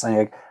craziness.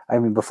 I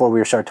mean, before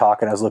we started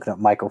talking, I was looking at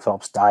Michael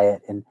Phelps'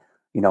 diet and,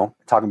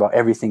 talking about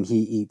everything he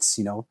eats,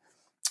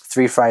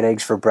 3 fried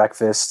eggs for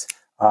breakfast,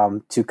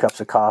 2 cups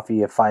of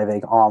coffee, a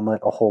 5-egg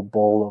omelet, a whole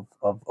bowl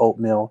of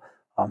oatmeal,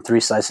 3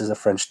 slices of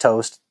French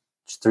toast,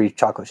 3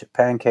 chocolate chip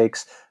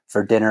pancakes,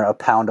 for dinner, a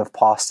pound of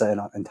pasta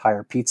and an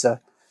entire pizza.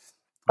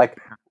 Like,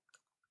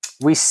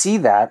 we see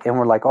that and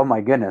we're like, oh my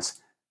goodness.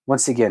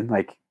 Once again,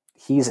 like,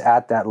 he's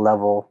at that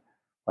level.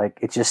 Like,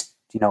 it just,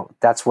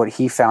 that's what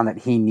he found that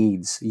he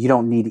needs. You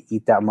don't need to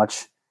eat that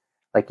much.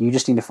 Like, you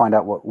just need to find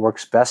out what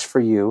works best for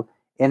you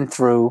in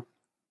through,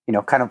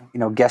 kind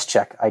of, guess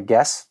check. I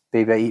guess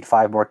maybe I eat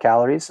 5 more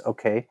calories.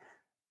 Okay.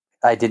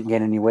 I didn't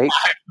gain any weight.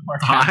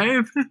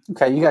 5?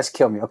 Okay. You guys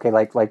kill me. Okay.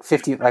 Like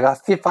 50, I got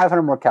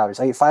 500 more calories.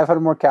 I eat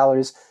 500 more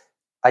calories.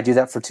 I do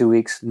that for 2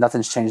 weeks.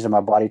 Nothing's changed in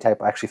my body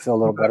type. I actually feel a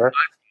little better.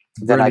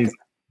 Then I,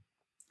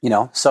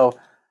 so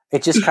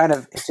it just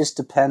it just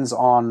depends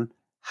on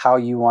how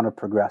you want to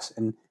progress,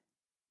 and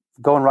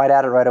going right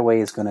at it right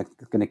away is going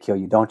to kill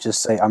you. Don't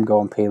just say, I'm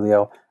going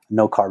paleo,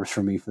 no carbs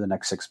for me for the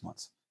next 6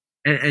 months.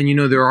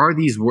 And there are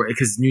these,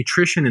 because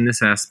nutrition in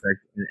this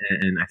aspect,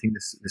 and I think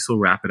this will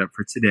wrap it up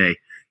for today,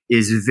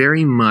 is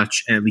very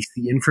much, at least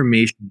the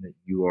information that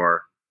you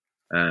are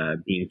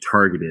being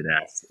targeted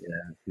at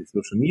through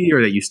social media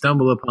or that you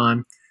stumble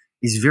upon,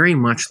 is very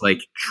much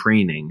like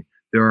training.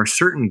 There are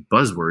certain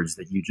buzzwords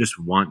that you just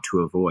want to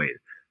avoid.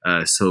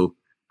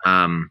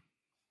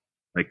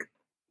 Like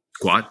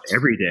squat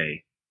every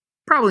day,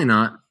 probably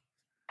not.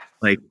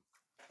 Like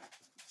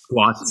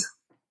squat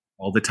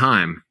all the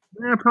time,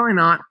 probably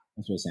not.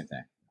 That's the same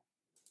thing.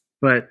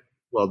 But,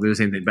 well, they're the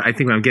same thing. But I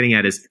think what I'm getting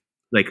at is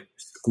like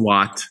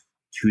squat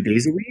 2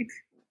 days a week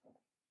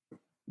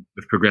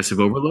with progressive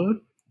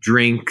overload,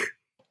 drink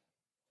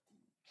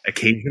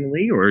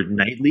occasionally or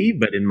nightly,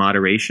 but in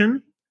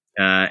moderation,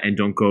 and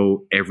don't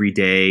go every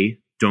day.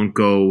 Don't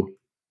go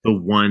the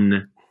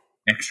one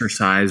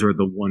exercise or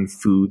the one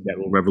food that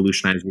will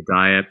revolutionize your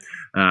diet.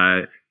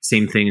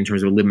 Same thing in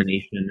terms of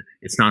elimination.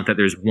 It's not that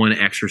there's one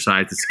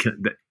exercise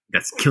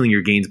that's killing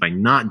your gains by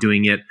not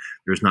doing it.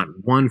 There's not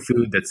one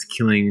food that's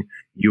killing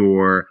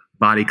your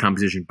body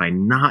composition by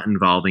not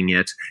involving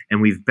it.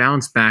 And we've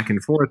bounced back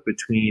and forth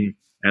between,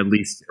 at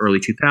least early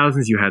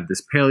 2000s, you had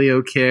this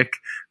paleo kick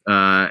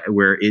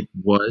where it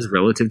was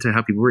relative to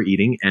how people were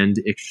eating, and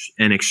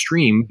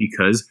extreme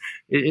because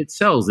it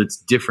sells. It's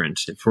different.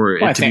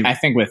 I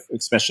think with,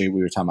 especially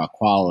we were talking about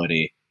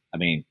quality, I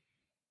mean,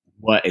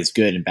 what is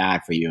good and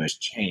bad for you has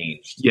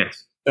changed.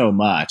 Yes. So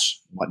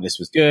much. What this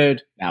was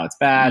good, now it's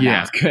bad. Yeah.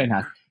 Now it's good.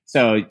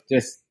 So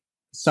just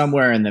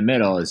somewhere in the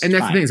middle is. And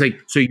that's fine. the thing. It's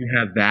like, so you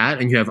have that,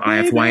 and you have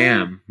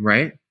IFYM,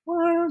 right?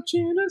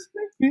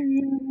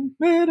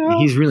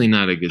 He's really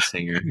not a good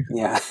singer.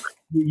 Yeah.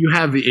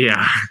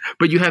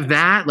 But you have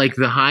that, like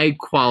the high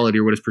quality,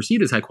 or what is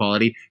perceived as high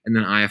quality, and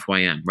then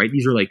IFYM, right?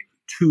 These are like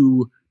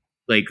 2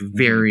 like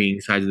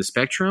varying sides of the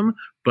spectrum.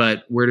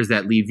 But where does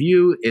that leave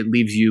you? It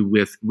leaves you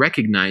with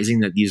recognizing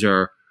that these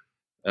are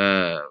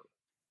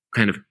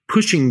kind of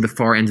pushing the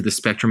far end of the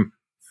spectrum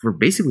for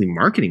basically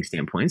marketing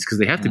standpoints, because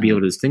they have to be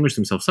able to distinguish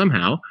themselves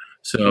somehow.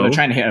 So they're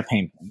trying to hit a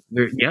pain point.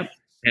 Yep.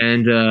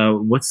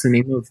 And what's the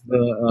name of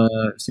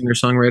the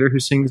singer-songwriter who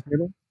sings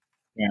Middle?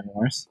 Maren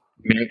Morris.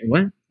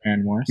 What?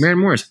 Maren Morris. Maren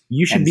Morris.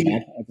 You should be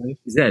Zed, I believe.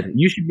 Zed.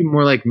 You should be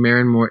more like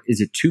Maren Morris. Is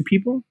it 2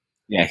 people?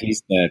 Yeah,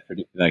 he's he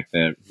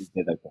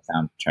did the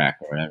soundtrack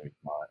or whatever you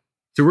call it.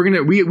 So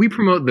we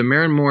promote the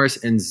Maren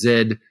Morris and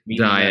Zed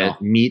diet, middle.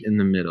 meet in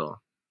the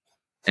middle,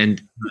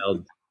 and I'll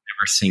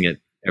never sing it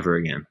ever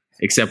again.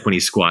 except when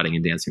he's squatting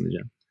and dancing in the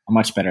gym. I'm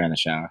much better in the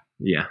shower.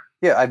 Yeah.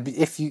 Yeah,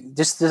 if you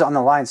just on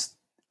the lines,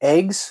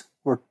 eggs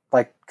were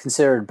like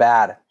considered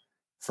bad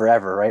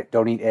forever, right?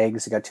 Don't eat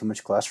eggs; they got too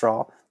much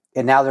cholesterol.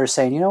 And now they're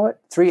saying, you know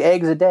what? 3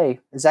 eggs a day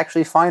is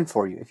actually fine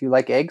for you. If you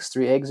like eggs,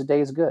 3 eggs a day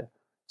is good.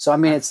 So I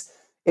mean,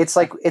 it's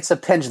like it's a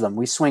pendulum.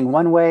 We swing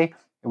one way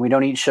and we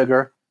don't eat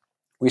sugar.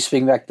 We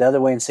swing back the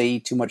other way and say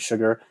eat too much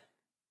sugar.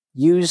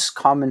 Use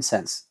common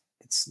sense.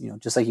 It's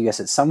just like you guys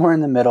said, somewhere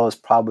in the middle is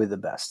probably the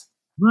best.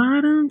 Why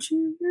don't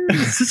you?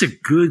 It's such a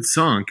good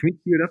song. Can we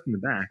cue it up in the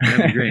back?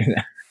 That'd be great.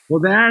 Well,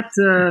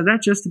 that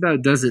just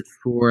about does it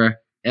for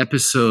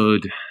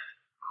episode.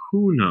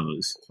 Who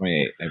knows?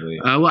 28, I believe.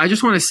 Well, I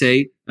just want to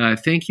say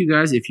thank you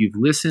guys if you've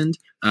listened.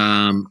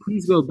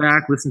 Please go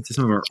back, listen to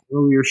some of our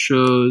earlier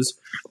shows.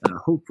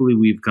 Hopefully,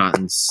 we've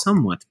gotten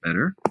somewhat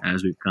better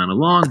as we've gone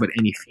along. But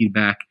any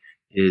feedback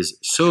is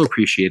so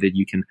appreciated.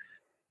 You can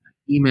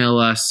email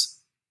us,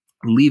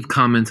 leave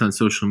comments on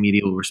social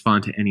media. We'll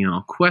respond to any and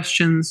all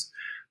questions.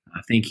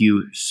 Thank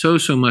you so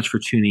much for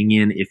tuning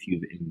in. If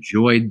you've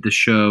enjoyed the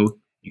show,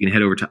 you can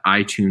head over to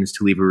iTunes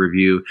to leave a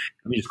review.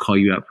 Let me just call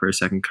you out for a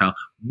second, Kyle.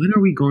 When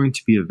are we going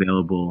to be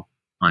available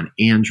on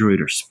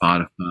Android or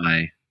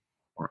Spotify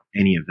or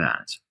any of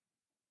that?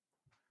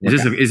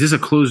 Is this a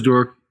closed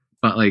door?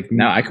 But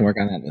no, I can work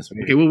on that this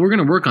week. Okay, well, we're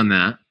going to work on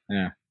that.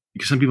 Yeah.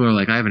 Because some people are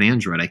like, I have an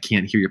Android, I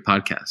can't hear your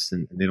podcast,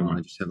 and they don't want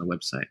to just hit on the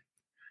website.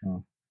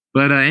 Oh.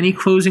 But any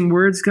closing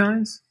words,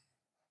 guys?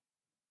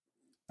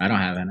 I don't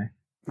have any.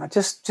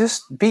 Just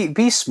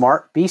be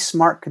smart. Be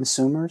smart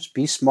consumers.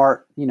 Be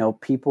smart,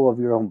 people of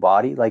your own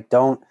body. Like,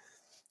 don't.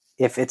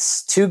 If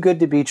it's too good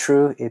to be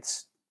true,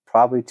 it's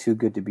probably too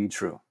good to be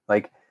true.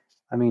 Like,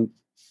 I mean,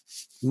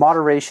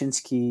 moderation's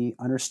key.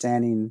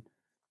 Understanding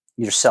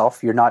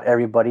yourself. You're not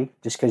everybody.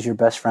 Just because your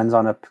best friend's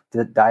on a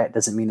diet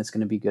doesn't mean it's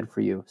going to be good for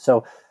you.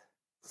 So,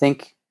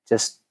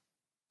 just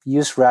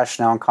use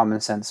rationale and common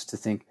sense to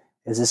think: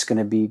 is this going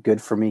to be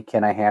good for me?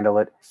 Can I handle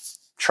it?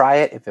 Try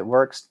it. If it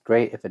works,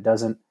 great. If it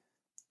doesn't,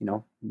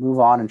 move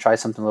on and try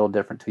something a little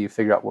different till you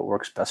figure out what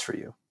works best for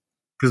you.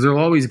 Because there are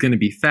always going to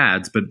be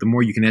fads, but the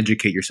more you can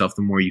educate yourself,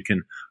 the more you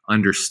can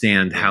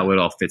understand how it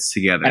all fits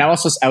together. And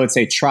I would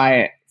say try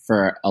it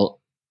for a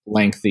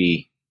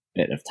lengthy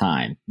bit of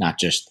time, not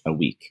just a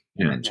week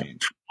and then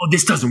change. Oh,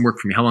 this doesn't work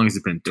for me. How long has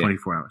it been?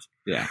 24 hours.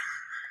 Yeah.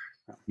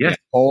 Yeah.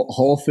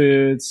 Whole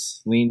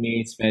foods, lean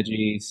meats,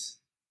 veggies,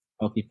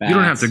 healthy fats. You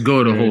don't have to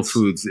go to Whole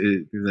Foods.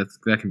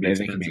 That can be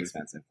expensive. It can be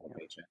expensive.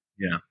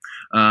 Yeah.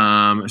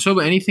 So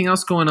anything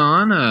else going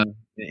on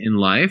in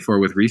life or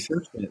with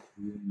research that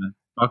you want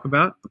to talk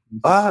about?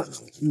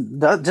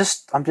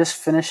 I'm just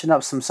finishing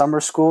up some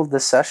summer school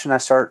this session.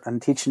 I'm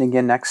teaching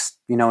again next,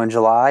 in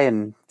July,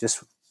 and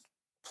just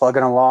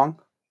plugging along.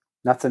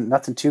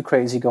 Nothing too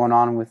crazy going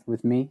on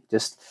with me.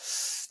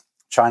 Just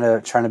trying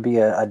to be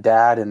a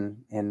dad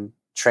and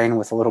train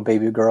with a little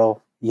baby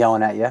girl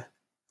yelling at you.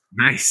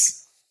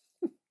 Nice.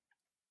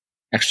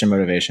 Extra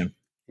motivation.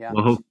 Yeah.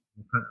 Well,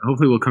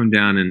 hopefully we'll come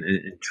down and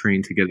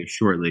train together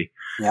shortly.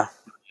 Yeah.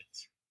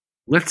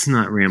 Let's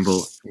not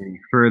ramble any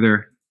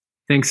further.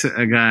 Thanks,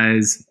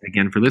 guys,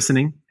 again for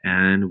listening,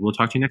 and we'll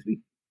talk to you next week.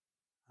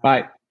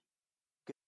 Bye.